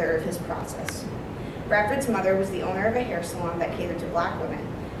progenitor of his process. Bradford's mother was the owner of a hair salon that catered to Black women,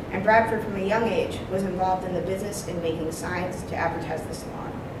 and Bradford from a young age was involved in the business in making signs to advertise the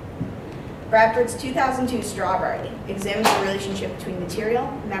salon. Bradford's 2002 Strawberry examines the relationship between material,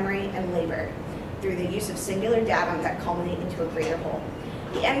 memory, and labor through the use of singular datum that culminate into a greater whole.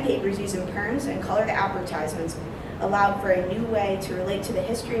 The end papers using perms and colored advertisements allowed for a new way to relate to the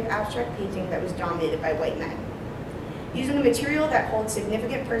history of abstract painting that was dominated by white men. Using a material that holds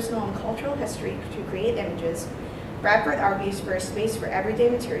significant personal and cultural history to create images, Bradford argues for a space for everyday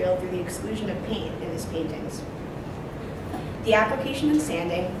material through the exclusion of paint in his paintings. The application and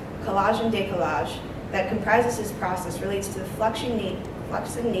sanding, collage and decollage, that comprises his process relates to the fluxing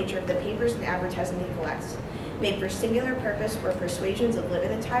nature of the papers and advertising he collects, made for singular purpose or persuasions of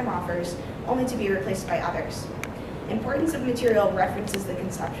limited time offers, only to be replaced by others. Importance of material references the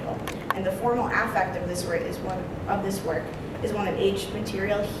conceptual, and the formal affect of this work is one of aged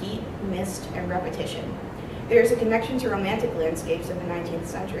material, heat, mist, and repetition. There is a connection to romantic landscapes of the 19th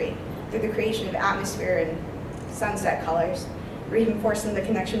century through the creation of atmosphere and sunset colors, reinforcing the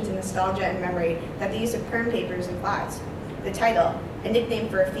connection to nostalgia and memory that the use of perm papers implies. The title, a nickname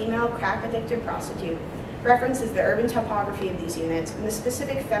for a female crack-addicted prostitute, references the urban topography of these units and the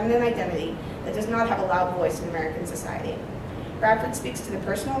specific feminine identity that does not have a loud voice in American society. Bradford speaks to the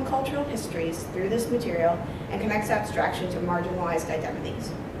personal and cultural histories through this material and connects abstraction to marginalized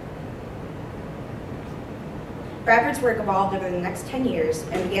identities. Bradford's work evolved over the next 10 years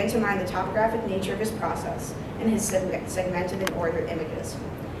and began to mine the topographic nature of his process and his segmented and ordered images.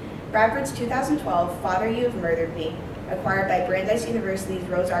 Bradford's 2012 Father You Have Murdered Me, acquired by Brandeis University's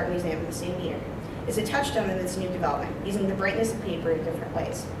Rose Art Museum in the same year, is a touchstone in this new development, using the brightness of paper in different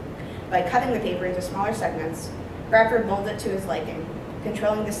ways. By cutting the paper into smaller segments, Bradford molded it to his liking,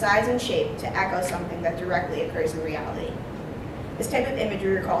 controlling the size and shape to echo something that directly occurs in reality. This type of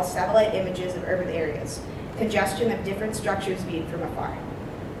imagery recalls satellite images of urban areas, congestion of different structures viewed from afar.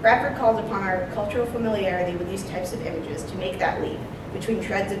 Bradford calls upon our cultural familiarity with these types of images to make that leap between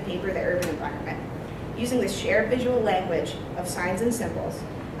shreds of paper, the urban environment, using the shared visual language of signs and symbols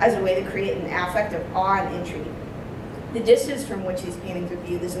as a way to create an affect of awe and intrigue. The distance from which these paintings are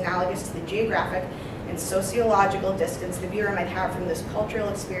viewed is analogous to the geographic and sociological distance the viewer might have from this cultural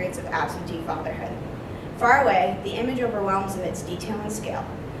experience of absentee fatherhood. Far away, the image overwhelms in its detail and scale,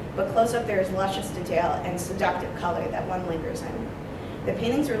 but close up there is luscious detail and seductive color that one lingers in. The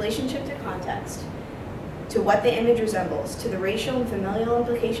painting's relationship to context, to what the image resembles, to the racial and familial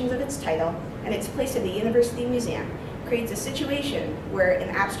implications of its title, and its place at the University Museum, creates a situation where an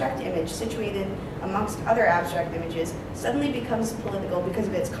abstract image situated amongst other abstract images suddenly becomes political because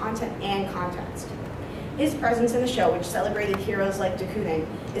of its content and context. His presence in the show, which celebrated heroes like de Kooning,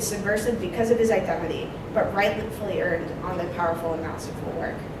 is subversive because of his identity, but rightfully earned on the powerful and masterful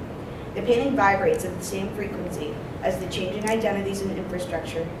work. The painting vibrates at the same frequency as the changing identities and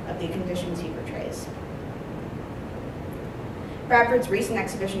infrastructure of the conditions he portrays. Bradford's recent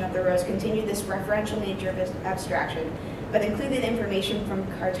exhibition at the Rose continued this referential nature of abstraction, but included information from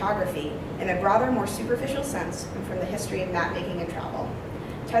cartography in a broader, more superficial sense and from the history of mapmaking and travel.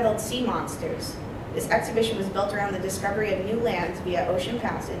 Titled Sea Monsters, this exhibition was built around the discovery of new lands via ocean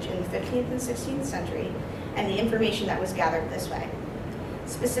passage in the 15th and 16th century and the information that was gathered this way.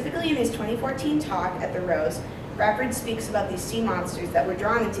 Specifically in his 2014 talk at the Rose, Bradford speaks about these sea monsters that were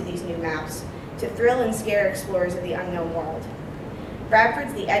drawn into these new maps to thrill and scare explorers of the unknown world.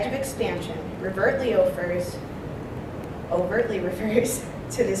 Bradford's The Edge of Expansion overtly refers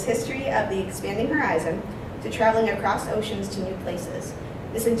to this history of the expanding horizon, to traveling across oceans to new places.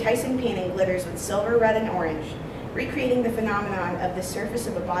 This enticing painting glitters with silver, red, and orange, recreating the phenomenon of the surface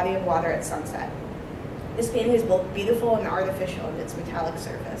of a body of water at sunset. This painting is both beautiful and artificial in its metallic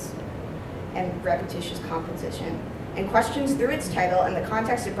surface and repetitious composition, and questions through its title and the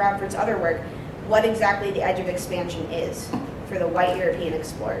context of Bradford's other work what exactly the Edge of Expansion is for the white European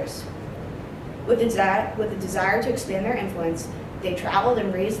explorers. With the desire to expand their influence, they traveled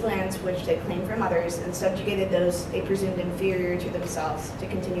and raised lands which they claimed from others and subjugated those they presumed inferior to themselves to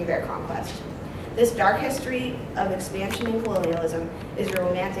continue their conquest. This dark history of expansion and colonialism is a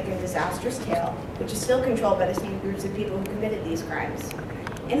romantic and disastrous tale, which is still controlled by the same groups of people who committed these crimes.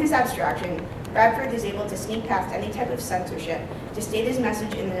 In his abstraction, Bradford is able to sneak past any type of censorship to state his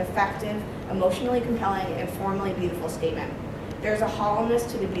message in an effective, emotionally compelling, and formally beautiful statement. There is a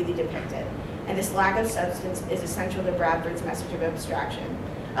hollowness to the beauty depicted, and this lack of substance is essential to Bradford's message of abstraction,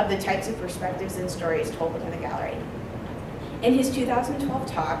 of the types of perspectives and stories told within a gallery. In his 2012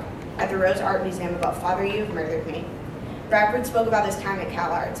 talk at the Rose Art Museum about Father, You Have Murdered Me, Bradford spoke about his time at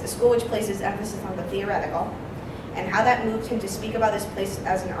CalArts, a school which places emphasis on the theoretical, and how that moved him to speak about his place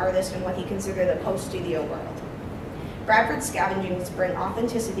as an artist in what he considered the post-studio world. Bradford's scavengings bring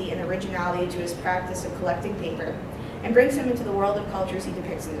authenticity and originality to his practice of collecting paper, and brings him into the world of cultures he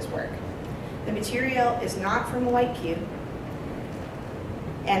depicts in his work. The material is not from a white cube,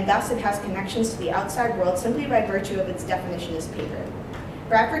 and thus it has connections to the outside world simply by virtue of its definition as paper.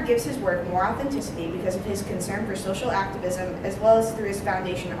 Bradford gives his work more authenticity because of his concern for social activism, as well as through his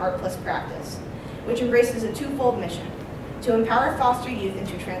foundation, Art Plus Practice, which embraces a twofold mission: to empower and foster youth and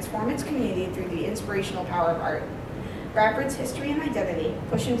to transform its community through the inspirational power of art. Bradford's history and identity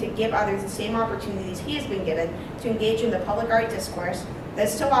push him to give others the same opportunities he has been given to engage in the public art discourse that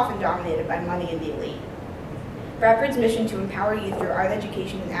is so often dominated by money and the elite. Bradford's mission to empower youth through art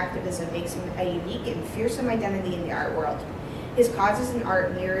education and activism makes him a unique and fearsome identity in the art world. His causes and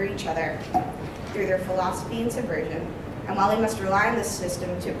art mirror each other through their philosophy and subversion, and while he must rely on this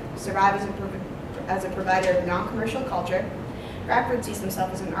system to survive as a provider of non-commercial culture, Bradford sees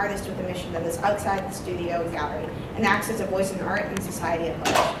himself as an artist with a mission that is outside the studio and gallery, and acts as a voice in art and society at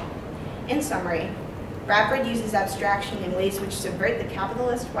large. In summary, Bradford uses abstraction in ways which subvert the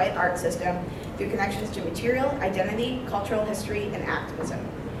capitalist white art system through connections to material, identity, cultural history, and activism.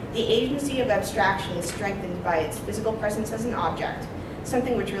 The agency of abstraction is strengthened by its physical presence as an object,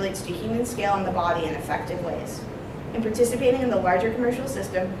 something which relates to human scale and the body in effective ways. In participating in the larger commercial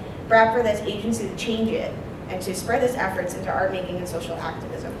system, Bradford has agency to change it and to spread his efforts into art making and social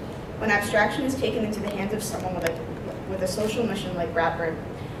activism. When abstraction is taken into the hands of someone with a social mission like Bradford,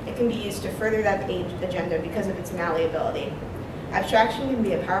 it can be used to further that agenda because of its malleability. Abstraction can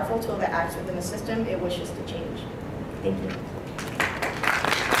be a powerful tool that acts within a system it wishes to change. Thank you.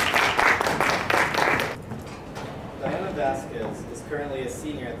 Diane Vasquez is currently a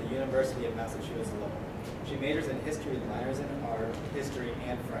senior at the University of Massachusetts Lowell. She majors in history with minors in art, history,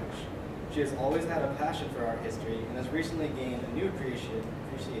 and French. She has always had a passion for art history and has recently gained a new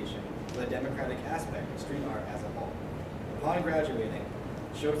appreciation for the democratic aspect of street art as a whole. Upon graduating,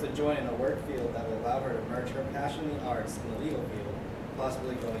 she hopes to join in a work field that will allow her to merge her passion in the arts and the legal field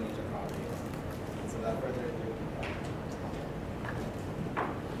possibly going into properties. So without further ado.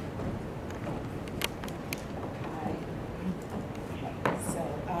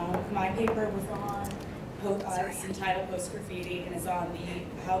 My paper was on, it's entitled Post Graffiti, and is on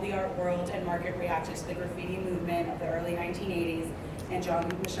how the art world and market reacted to the graffiti movement of the early 1980s and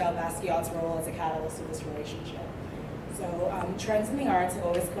Jean-Michel Basquiat's role as a catalyst of this relationship. So trends in the arts have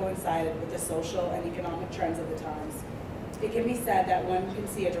always coincided with the social and economic trends of the times. It can be said that one can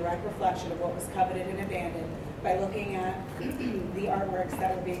see a direct reflection of what was coveted and abandoned by looking at the artworks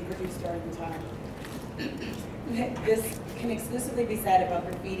that were being produced during the time. This can exclusively be said about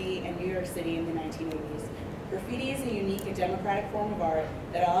graffiti in New York City in the 1980s. Graffiti is a unique and democratic form of art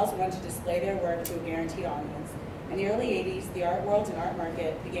that allows one to display their work to a guaranteed audience. In the early 80s, the art world and art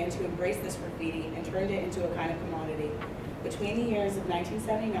market began to embrace this graffiti and turned it into a kind of commodity. Between the years of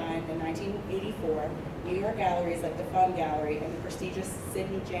 1979 and 1984, New York galleries like the Fun Gallery and the prestigious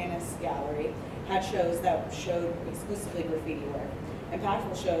Sidney Janis Gallery had shows that showed exclusively graffiti work.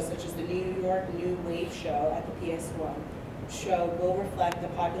 Impactful shows such as the New York New Wave show at the PS1 show will reflect the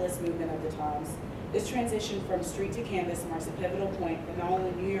populist movement of the times. This transition from street to canvas marks a pivotal point in not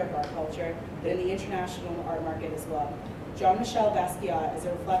only New York art culture, but in the international art market as well. Jean-Michel Basquiat is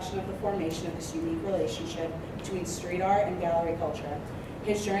a reflection of the formation of this unique relationship between street art and gallery culture.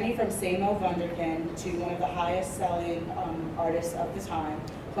 His journey from Samo Wunderkind to one of the highest-selling artists of the time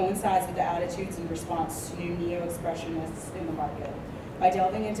coincides with the attitudes and response to new neo-expressionists in the market. By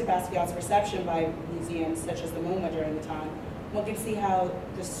delving into Basquiat's reception by museums such as the MoMA during the time, one can see how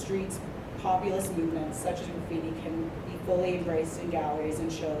the street's populist movements, such as graffiti, can be fully embraced in galleries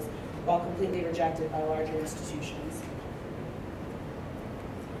and shows, while completely rejected by larger institutions.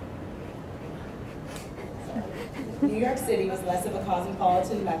 New York City was less of a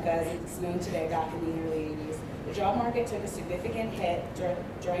cosmopolitan Mecca as it's known today back in the early 80s. The job market took a significant hit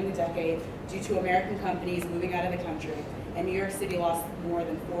during the decade due to American companies moving out of the country, and New York City lost more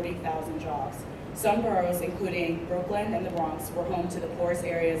than 40,000 jobs. Some boroughs, including Brooklyn and the Bronx, were home to the poorest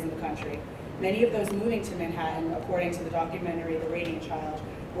areas in the country. Many of those moving to Manhattan, according to the documentary The Radiant Child,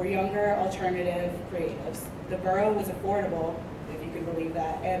 were younger, alternative creatives. The borough was affordable, if you can believe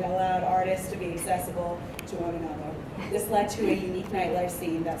that, and allowed artists to be accessible to one another. This led to a unique nightlife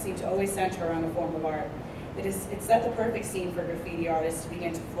scene that seemed to always center around a form of art. It set the perfect scene for graffiti artists to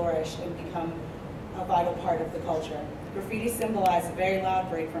begin to flourish and become a vital part of the culture. Graffiti symbolized a very loud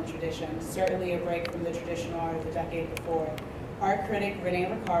break from tradition, certainly a break from the traditional art of the decade before. Art critic Rene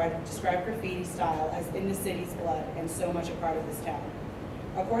Ricard described graffiti style as in the city's blood and so much a part of this town.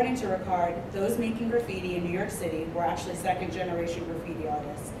 According to Ricard, those making graffiti in New York City were actually second-generation graffiti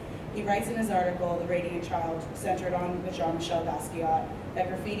artists. He writes in his article, The Radiant Child, centered on Jean-Michel Basquiat, that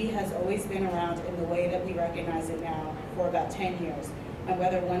graffiti has always been around in the way that we recognize it now for about 10 years. And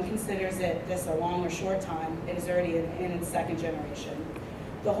whether one considers this a long or short time, it is already in its second generation.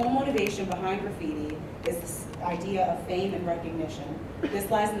 The whole motivation behind graffiti is this idea of fame and recognition. This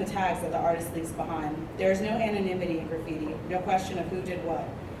lies in the tags that the artist leaves behind. There is no anonymity in graffiti, no question of who did what.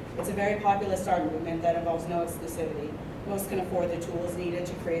 It's a very populist art movement that involves no exclusivity. Most can afford the tools needed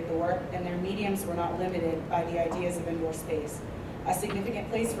to create the work, and their mediums were not limited by the ideas of indoor space. A significant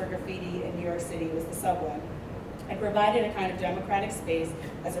place for graffiti in New York City was the subway. It provided a kind of democratic space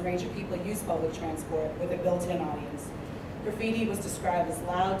as a range of people used public transport with a built-in audience. Graffiti was described as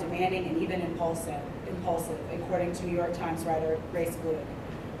loud, demanding, and even impulsive, according to New York Times writer Grace Bluick.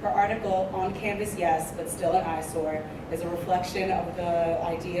 Her article, On Canvas Yes, but Still an Eyesore, is a reflection of the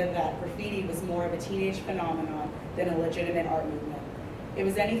idea that graffiti was more of a teenage phenomenon than a legitimate art movement. It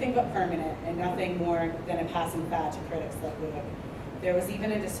was anything but permanent and nothing more than a passing fad to critics like Bluick. There was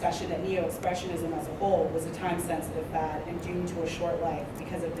even a discussion that neo-expressionism as a whole was a time-sensitive fad and doomed to a short life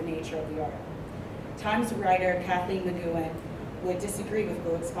because of the nature of the art. Times writer Kathleen McGowan would disagree with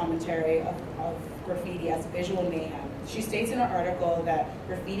Bluick's commentary of graffiti as visual mayhem. She states in her article that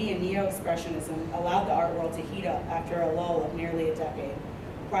graffiti and neo-expressionism allowed the art world to heat up after a lull of nearly a decade.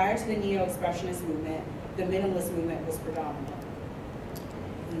 Prior to the neo-expressionist movement, the minimalist movement was predominant.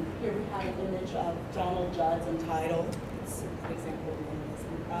 And here we have an image of Donald Judd's Untitled. It's an example of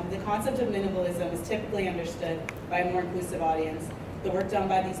minimalism. The concept of minimalism is typically understood by a more inclusive audience. The work done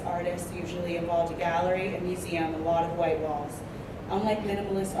by these artists usually involved a gallery, a museum, and a lot of white walls. Unlike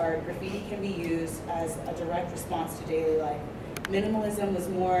minimalist art, graffiti can be used as a direct response to daily life. Minimalism was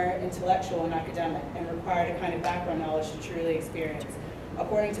more intellectual and academic and required a kind of background knowledge to truly experience.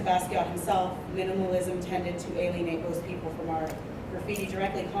 According to Basquiat himself, minimalism tended to alienate most people from art. Graffiti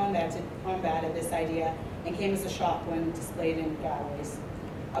directly combated this idea and came as a shock when displayed in galleries.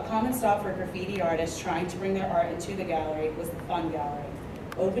 A common stop for graffiti artists trying to bring their art into the gallery was the Fun Gallery.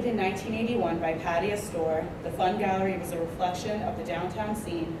 Opened in 1981 by Patty Astor, the Fun Gallery was a reflection of the downtown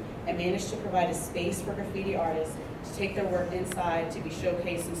scene and managed to provide a space for graffiti artists to take their work inside to be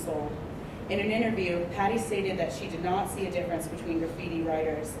showcased and sold. In an interview, Patty stated that she did not see a difference between graffiti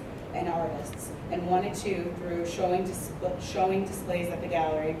writers and artists, and wanted to, through showing displays at the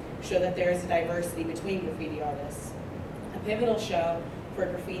gallery, show that there is a diversity between graffiti artists. A pivotal show for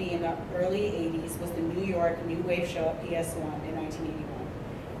graffiti in the early 80s was the New York New Wave show at PS1 in 1981.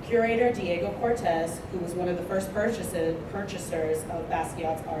 Curator Diego Cortez, who was one of the first purchasers of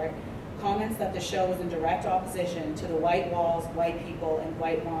Basquiat's art, comments that the show was in direct opposition to the white walls, white people, and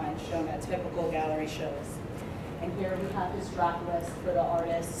white wine shown at typical gallery shows. And here we have his track list for the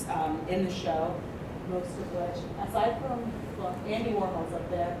artists in the show, most of which, aside from, well, Andy Warhol's up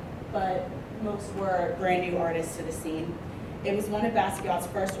there, but most were brand new artists to the scene. It was one of Basquiat's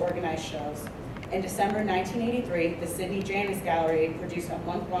first organized shows. In December 1983, the Sidney Janis Gallery produced a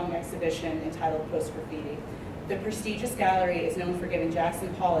month-long exhibition entitled Post Graffiti. The prestigious gallery is known for giving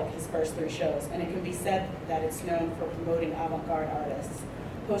Jackson Pollock his first 3 shows, and it can be said that it's known for promoting avant-garde artists.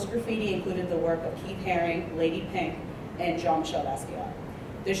 Post Graffiti included the work of Keith Haring, Lady Pink, and Jean-Michel Basquiat.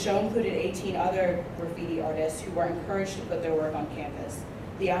 The show included 18 other graffiti artists who were encouraged to put their work on canvas.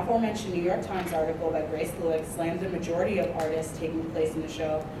 The aforementioned New York Times article by Grace Lewick slammed the majority of artists taking place in the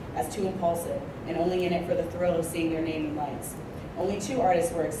show as too impulsive and only in it for the thrill of seeing their name in lights. Only 2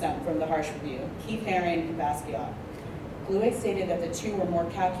 artists were exempt from the harsh review, Keith Haring and Basquiat. Lewick stated that the 2 were more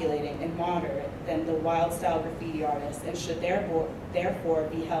calculating and moderate than the wild-style graffiti artists and should therefore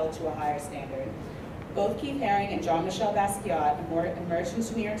be held to a higher standard. Both Keith Haring and Jean-Michel Basquiat emerged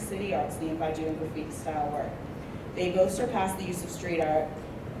into New York City art scene by doing graffiti-style work. They both surpassed the use of street art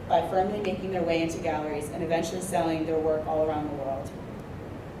by firmly making their way into galleries and eventually selling their work all around the world.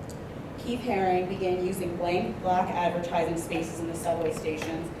 Keith Haring began using blank black advertising spaces in the subway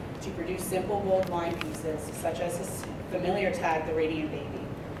stations to produce simple, bold line pieces, such as his familiar tag, The Radiant Baby.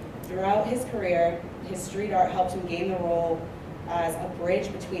 Throughout his career, his street art helped him gain the role as a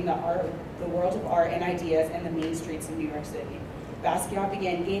bridge between the world of art and ideas and the main streets of New York City. Basquiat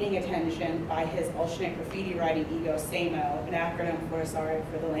began gaining attention by his alternate graffiti writing ego, SAMO, an acronym for, sorry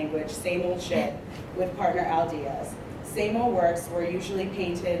for the language, same old shit, with partner Al Diaz. SAMO works were usually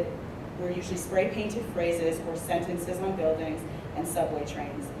spray-painted phrases or sentences on buildings and subway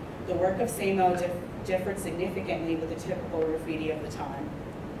trains. The work of SAMO differed significantly with the typical graffiti of the time.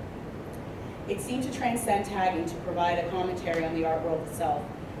 It seemed to transcend tagging to provide a commentary on the art world itself.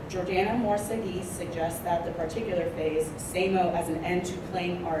 Jordana Morsaghi suggests that the particular phase, SAMO as an end to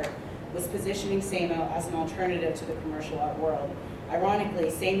plain art, was positioning SAMO as an alternative to the commercial art world. Ironically,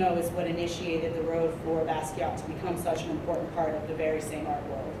 SAMO is what initiated the road for Basquiat to become such an important part of the very same art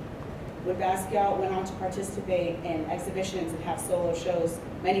world. When Basquiat went on to participate in exhibitions and have solo shows,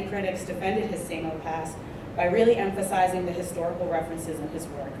 many critics defended his SAMO past by really emphasizing the historical references in his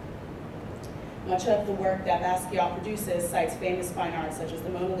work. Much of the work that Basquiat produces cites famous fine art such as the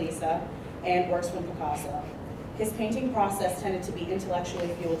Mona Lisa and works from Picasso. His painting process tended to be intellectually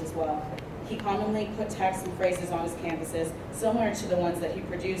fueled as well. He commonly put texts and phrases on his canvases, similar to the ones that he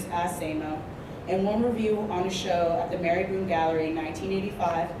produced as SAMO. In one review on a show at the Mary Boone Gallery in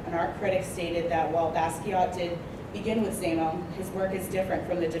 1985, an art critic stated that while Basquiat did begin with SAMO, his work is different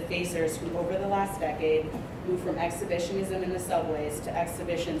from the defacers who over the last decade moved from exhibitionism in the subways to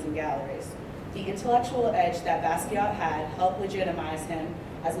exhibitions in galleries. The intellectual edge that Basquiat had helped legitimize him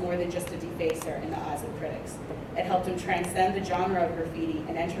as more than just a defacer in the eyes of critics. It helped him transcend the genre of graffiti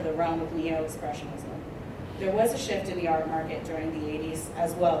and enter the realm of neo-expressionism. There was a shift in the art market during the 80s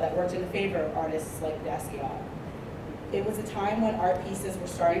as well that worked in favor of artists like Basquiat. It was a time when art pieces were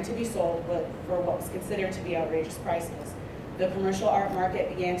starting to be sold for what was considered to be outrageous prices. The commercial art market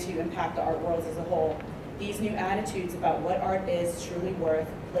began to impact the art world as a whole. These new attitudes about what art is truly worth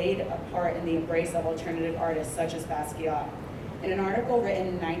played a part in the embrace of alternative artists such as Basquiat. In an article written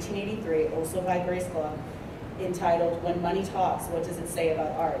in 1983, also by Grace Lewick, entitled "When Money Talks, What Does It Say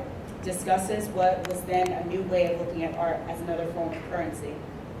About Art?", discusses what was then a new way of looking at art as another form of currency.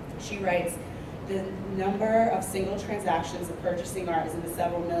 She writes, "The number of single transactions of purchasing art is in the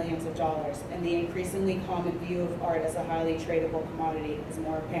several millions of dollars, and the increasingly common view of art as a highly tradable commodity is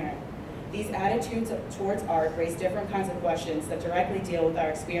more apparent. These attitudes towards art raise different kinds of questions that directly deal with our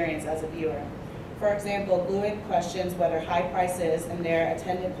experience as a viewer. For example, Lewick questions whether high prices and their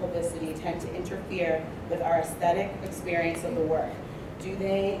attendant publicity tend to interfere with our aesthetic experience of the work. Do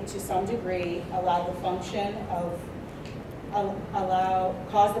they, to some degree, allow the function of,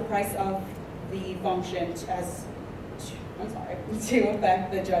 cause the price of the function to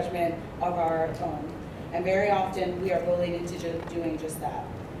affect the judgment of our own. And very often we are bullied into doing just that.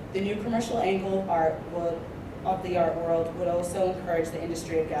 The new commercial angle of the art world would also encourage the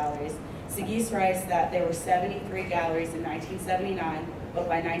industry of galleries. Sagis writes that there were 73 galleries in 1979, but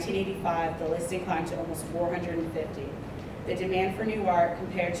by 1985 the listing climbed to almost 450. The demand for new art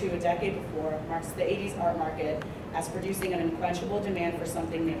compared to a decade before marks the 80s art market as producing an unquenchable demand for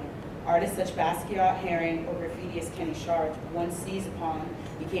something new. Artists such Basquiat, Herring, or graffitiist Kenny Sharp, once seized upon,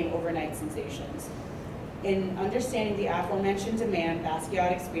 became overnight sensations. In understanding the aforementioned demand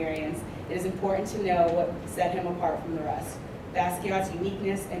Basquiat experienced, it is important to know what set him apart from the rest. Basquiat's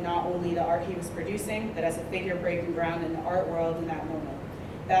uniqueness in not only the art he was producing, but as a figure breaking ground in the art world in that moment.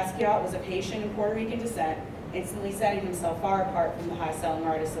 Basquiat was of Haitian and Puerto Rican descent, instantly setting himself far apart from the high-selling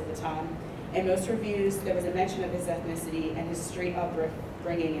artists of the time. In most reviews, there was a mention of his ethnicity and his street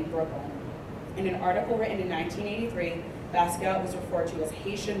upbringing in Brooklyn. In an article written in 1983, Basquiat was referred to as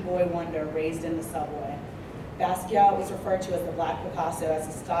Haitian boy wonder raised in the subway. Basquiat was referred to as the Black Picasso, as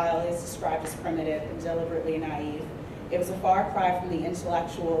his style is described as primitive and deliberately naive. It was a far cry from the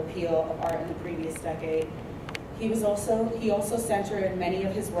intellectual appeal of art in the previous decade. He also centered many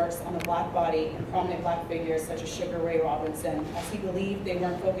of his works on the black body and prominent black figures such as Sugar Ray Robinson, as he believed they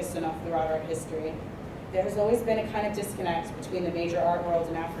weren't focused enough throughout art history. There has always been a kind of disconnect between the major art world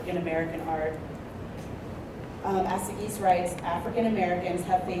and African American art. As Sagis writes, African Americans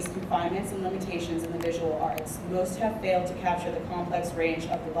have faced confinements and limitations in the visual arts. Most have failed to capture the complex range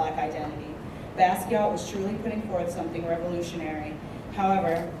of the black identity. Basquiat was truly putting forth something revolutionary.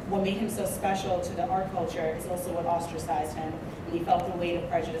 However, what made him so special to the art culture is also what ostracized him, and he felt the weight of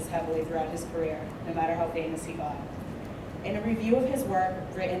prejudice heavily throughout his career, no matter how famous he got. In a review of his work,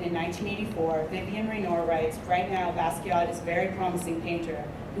 written in 1984, Vivian Renoir writes, "Right now, Basquiat is a very promising painter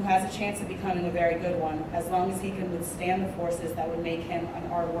who has a chance of becoming a very good one, as long as he can withstand the forces that would make him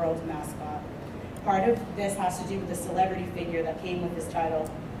an art world mascot." Part of this has to do with the celebrity figure that came with his title.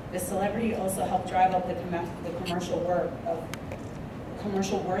 The celebrity also helped drive up the commercial worth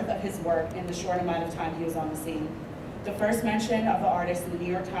of his work in the short amount of time he was on the scene. The first mention of the artist in the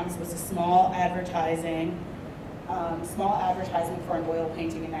New York Times was a small advertisement for an oil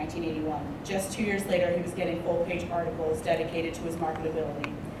painting in 1981. Just 2 years later, he was getting full-page articles dedicated to his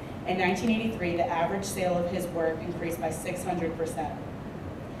marketability. In 1983, the average sale of his work increased by 600%.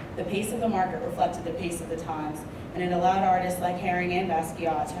 The pace of the market reflected the pace of the times, and it allowed artists like Herring and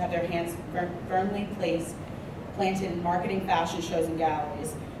Basquiat to have their hands firmly planted in marketing fashion shows and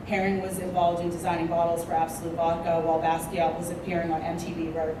galleries. Herring was involved in designing bottles for Absolute Vodka, while Basquiat was appearing on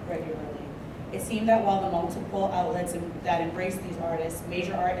MTV regularly. It seemed that while the multiple outlets that embraced these artists,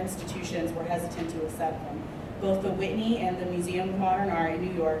 major art institutions were hesitant to accept them. Both the Whitney and the Museum of Modern Art in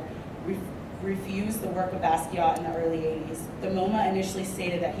New York refused the work of Basquiat in the early 80s. The MoMA initially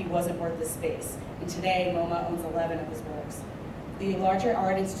stated that he wasn't worth the space, and today MoMA owns 11 of his works. The larger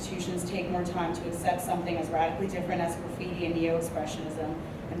art institutions take more time to accept something as radically different as graffiti and neo-expressionism,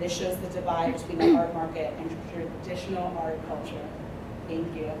 and this shows the divide between the art market and traditional art culture.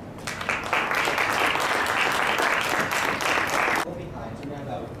 Thank you. Behind, so we're going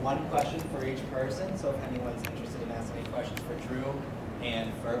to have one question for each person, so if anyone's interested in asking any questions for Drew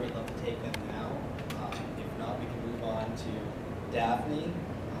and Fer, we'd love to take them now. If not, we can move on to Daphne.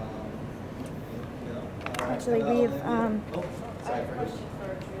 Actually, we've I have a question for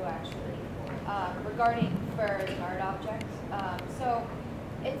Drew, actually, regarding fur, the art object. So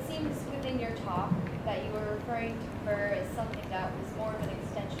it seems within your talk that you were referring to fur as something that was more of an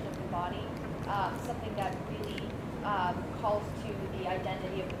extension of the body, something that really calls to the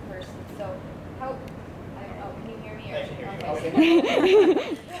identity of the person. So how, I don't know, can you hear me? I can hear you.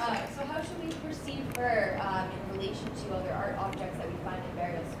 Okay. So how should we perceive fur in relation to other art objects that we find in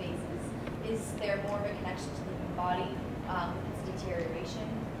burial spaces? Is there more of a connection to the human body with its deterioration?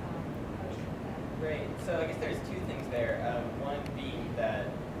 Right, so I guess there's two things there. One being that,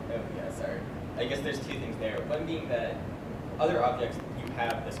 I guess there's two things there. One being that other objects, you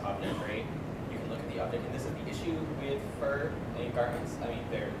have this object, right? You can look at the object, and this is the issue with fur and garments. I mean,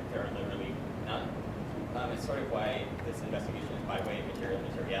 there are literally none. It's sort of why this investigation is by way of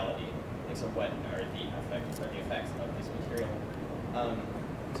materiality. Like, so what are the effects of this material?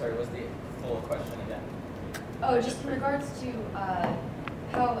 Sorry, what's the full question again? Oh, just in regards to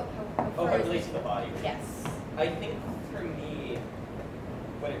how Oh, how it relates to the body. Yes. I think for me,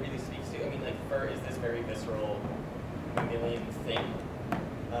 what it really speaks to, I mean, like, fur is this very visceral, mammalian thing,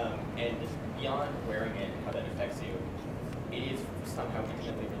 and beyond wearing it and how that affects you, it is somehow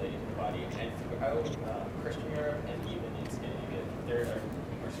intimately related to the body. And throughout Christian Europe and even in Scandinavia, there are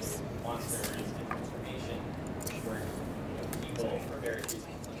numerous monsters and transformation which were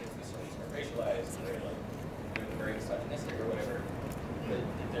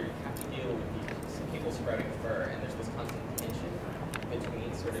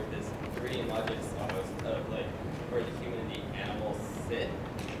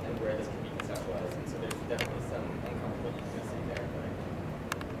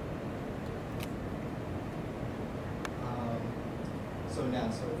coming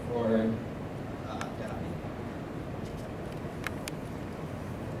down. So for Daphne.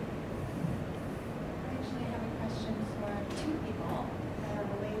 I actually have a question for two people that are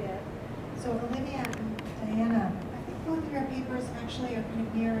related. So Olivia and Diana, I think both of your papers actually are kind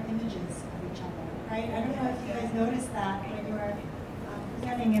of mirror images of each other, right? I don't know if you guys noticed that when you were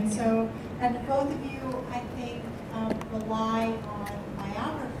presenting. And both of you, I think, rely on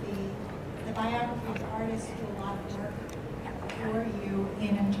biography. The biography of artists do a lot of work for you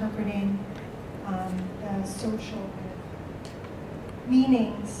in interpreting the social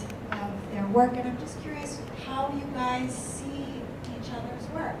meanings of their work. And I'm just curious how you guys see each other's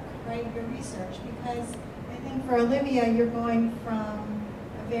work, right, your research, because I think for Olivia, you're going from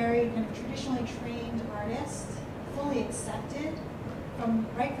a very kind of traditionally trained artist, fully accepted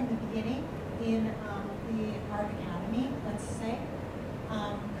right from the beginning in the art academy, let's say,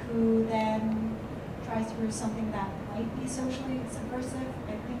 who then tries to do something that might be socially subversive.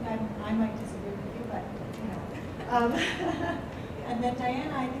 I think I might disagree with you, but you know. And then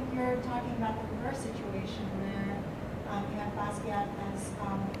Diana, I think you're talking about the reverse situation where you have Vasquez as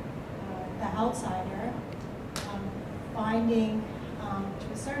the outsider, finding to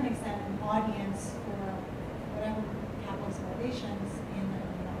a certain extent an audience for whatever capitalist motivations in the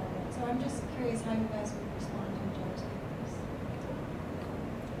element. So I'm just curious how you guys would respond to each other's papers.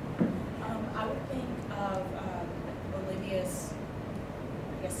 I would think of Olivia's,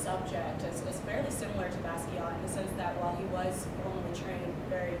 I guess, subject as fairly similar to Vasquez in the sense that while he was formally trained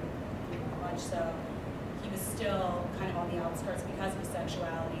very much so, he was still kind of on the outskirts because of his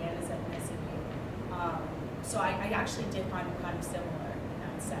sexuality and his ethnicity. So I actually did find them kind of similar in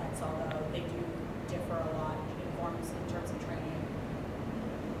that sense, although they do differ a lot in terms of training.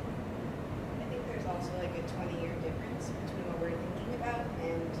 I think there's also like a 20-year difference between what we're thinking about,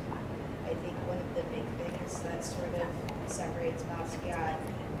 and I think one of the big things that sort of separates Basquiat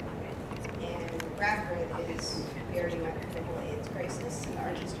and Bradford is very much the whole AIDS crisis and the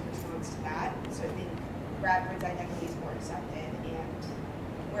artistic response to that. So I think Bradford's identity is more accepted, and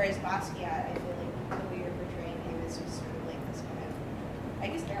whereas Basquiat, I feel like the way you're portraying him is just sort of like this kind of, I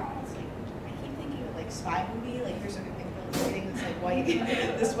guess they're almost like, I keep thinking of like spy movie, like you're sort of infiltrating this like white,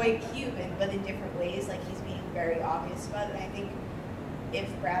 this white cube, but in different ways, like he's being very obvious about it. And I think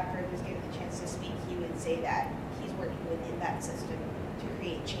if Bradford was given the chance to speak, he would say that he's working within that system to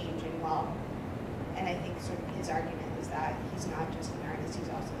create change and law. And I think sort of his argument is that he's not just an artist, he's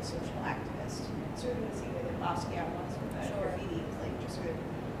also a social activist. Sort of the same way that Basquiat was with the graffiti, is like just sort of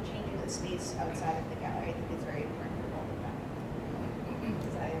changing the space outside of the gallery. I think it's very important for both of them.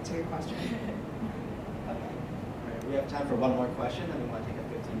 Does that answer your question? Okay. All right, we have time for one more question, then we want to take a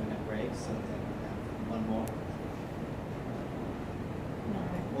 15-minute break, so then we have one more.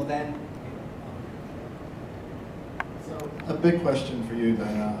 Well then, so a big question for you,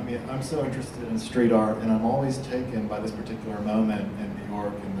 Diana. I mean, I'm so interested in street art, and I'm always taken by this particular moment in New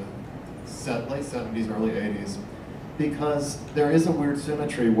York in the late 70s, early 80s, because there is a weird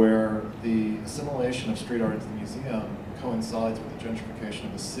symmetry where the assimilation of street art into the museum coincides with the gentrification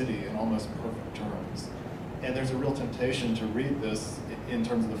of the city in almost perfect terms. And there's a real temptation to read this in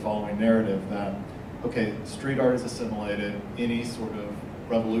terms of the following narrative that, okay, street art is assimilated, any sort of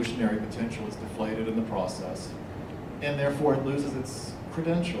revolutionary potential is deflated in the process, and therefore it loses its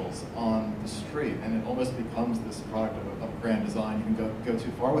credentials on the street, and it almost becomes this product of grand design. You can go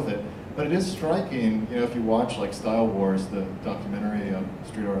too far with it. But it is striking, you know, if you watch like Style Wars, the documentary of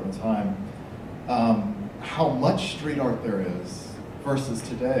street art at the time, how much street art there is versus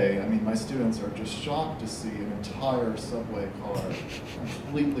today. I mean, my students are just shocked to see an entire subway car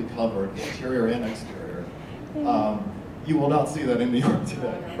completely covered, interior and exterior. You will not see that in New York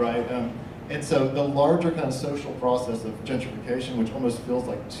today, right? And so the larger kind of social process of gentrification, which almost feels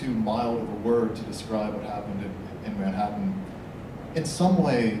like too mild of a word to describe what happened in Manhattan, in some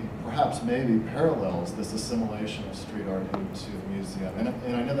way, perhaps maybe parallels this assimilation of street art into the museum.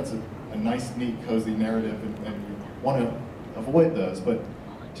 And I know that's a nice, neat, cozy narrative, and you want to avoid those, but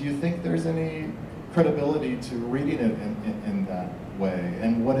do you think there's any credibility to reading it in that way?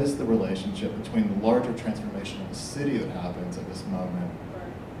 And what is the relationship between the larger transformation of the city that happens at this moment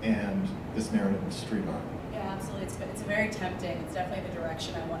and this narrative of street art? Yeah, absolutely. It's very tempting. It's definitely the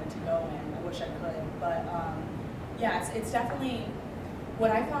direction I wanted to go in. I wish I could, but yeah, it's definitely,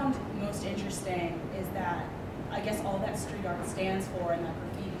 what I found most interesting is that I guess all that street art stands for and that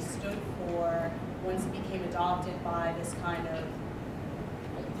graffiti stood for, once it became adopted by this kind of,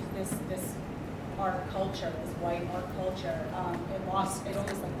 this art culture, this white art culture, it almost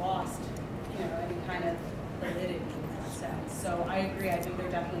like lost, you know, any kind of validity in that sense. So I agree, I think there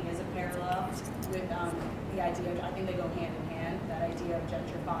definitely is a parallel with the idea of, I think they go hand in hand, that idea of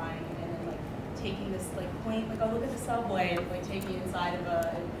gentrifying and then like taking this like quaint, like, oh, look at the subway, and like taking it inside of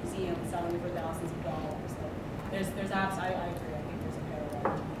a museum and selling it for thousands of dollars. Like, there's apps, I agree, I think there's a parallel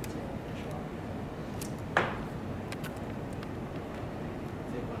between the two, for sure.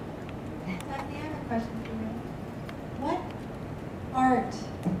 Daphne, I have a question for you. What art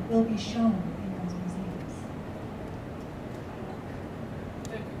will be shown in those museums?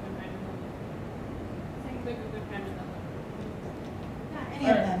 Yeah, any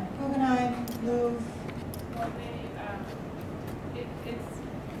of them. Guggenheim, Louvre. Well, it's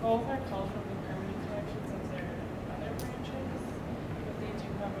both are cultural and permanent collections as their other branches, but they do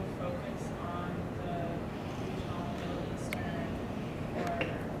have a focus on the regional Middle Eastern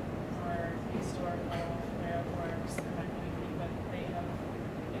or historical rare works and that kind of thing, but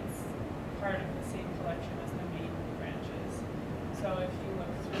it's part of the same collection as the main branches. So if you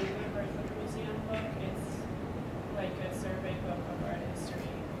look through the Birth of the Museum book, it's like a survey book of art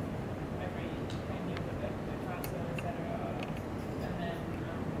history, every venue of it, Picasso, etc. And then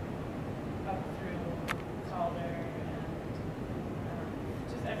up through Calder and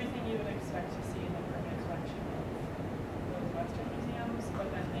just everything you would expect to see in the permanent collection of those Western museums, but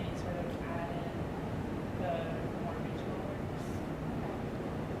then they sort of add in the more regional works.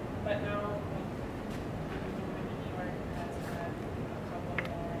 But now, New York has had a couple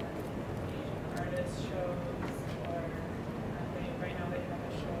more Asian artist shows, or right now they have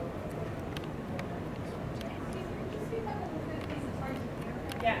a show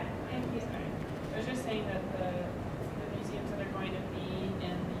Yeah, thank you. Sorry. I was just saying that the museums that are going to be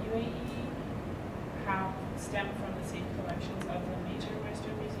in the UAE stem from the same collections of the major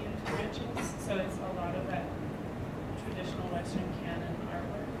Western museum branches. So it's a lot of that traditional Western canon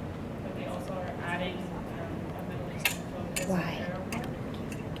artwork, but they also are adding a Middle Eastern focus to their work.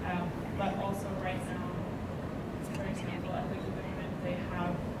 But also right now, for example, at the government, they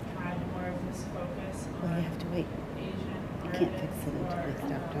have had more of this focus on Asian artists who are,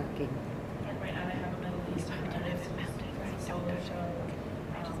 right now they have a Middle Eastern artist who's a solo show,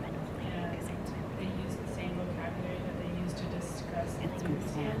 and they use the same vocabulary that they use to discuss the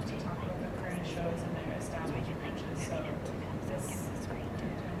museums to talk about the current shows in their established branches. So this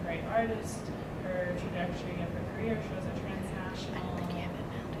contemporary artist, her trajectory of her career shows a transnational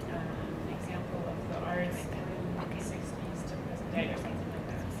example of the arts in the 60s to present day or something like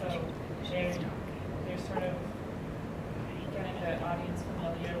that. So they're sort of getting the audience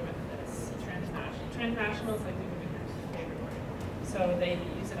familiar with this transnational. Transnational is like the Guggenheim's favorite word. So they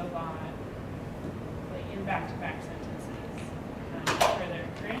use it a lot, like in back-to-back sentences for their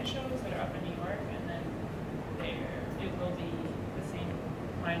grand shows that are up in New York, and then it will be the same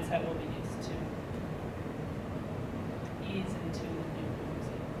mindset will be used to ease into the new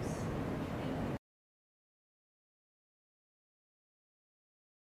museums.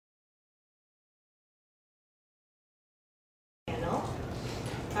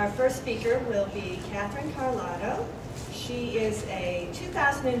 Our first speaker will be Catherine Carlotto. She is a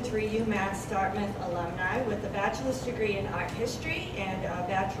 2003 UMass Dartmouth alumni with a bachelor's degree in art history and a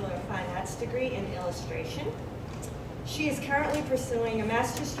Bachelor of Fine Arts degree in illustration. She is currently pursuing a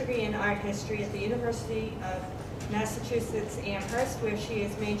master's degree in art history at the University of Massachusetts Amherst, where she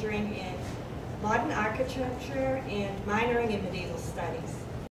is majoring in modern architecture and minoring in medieval studies.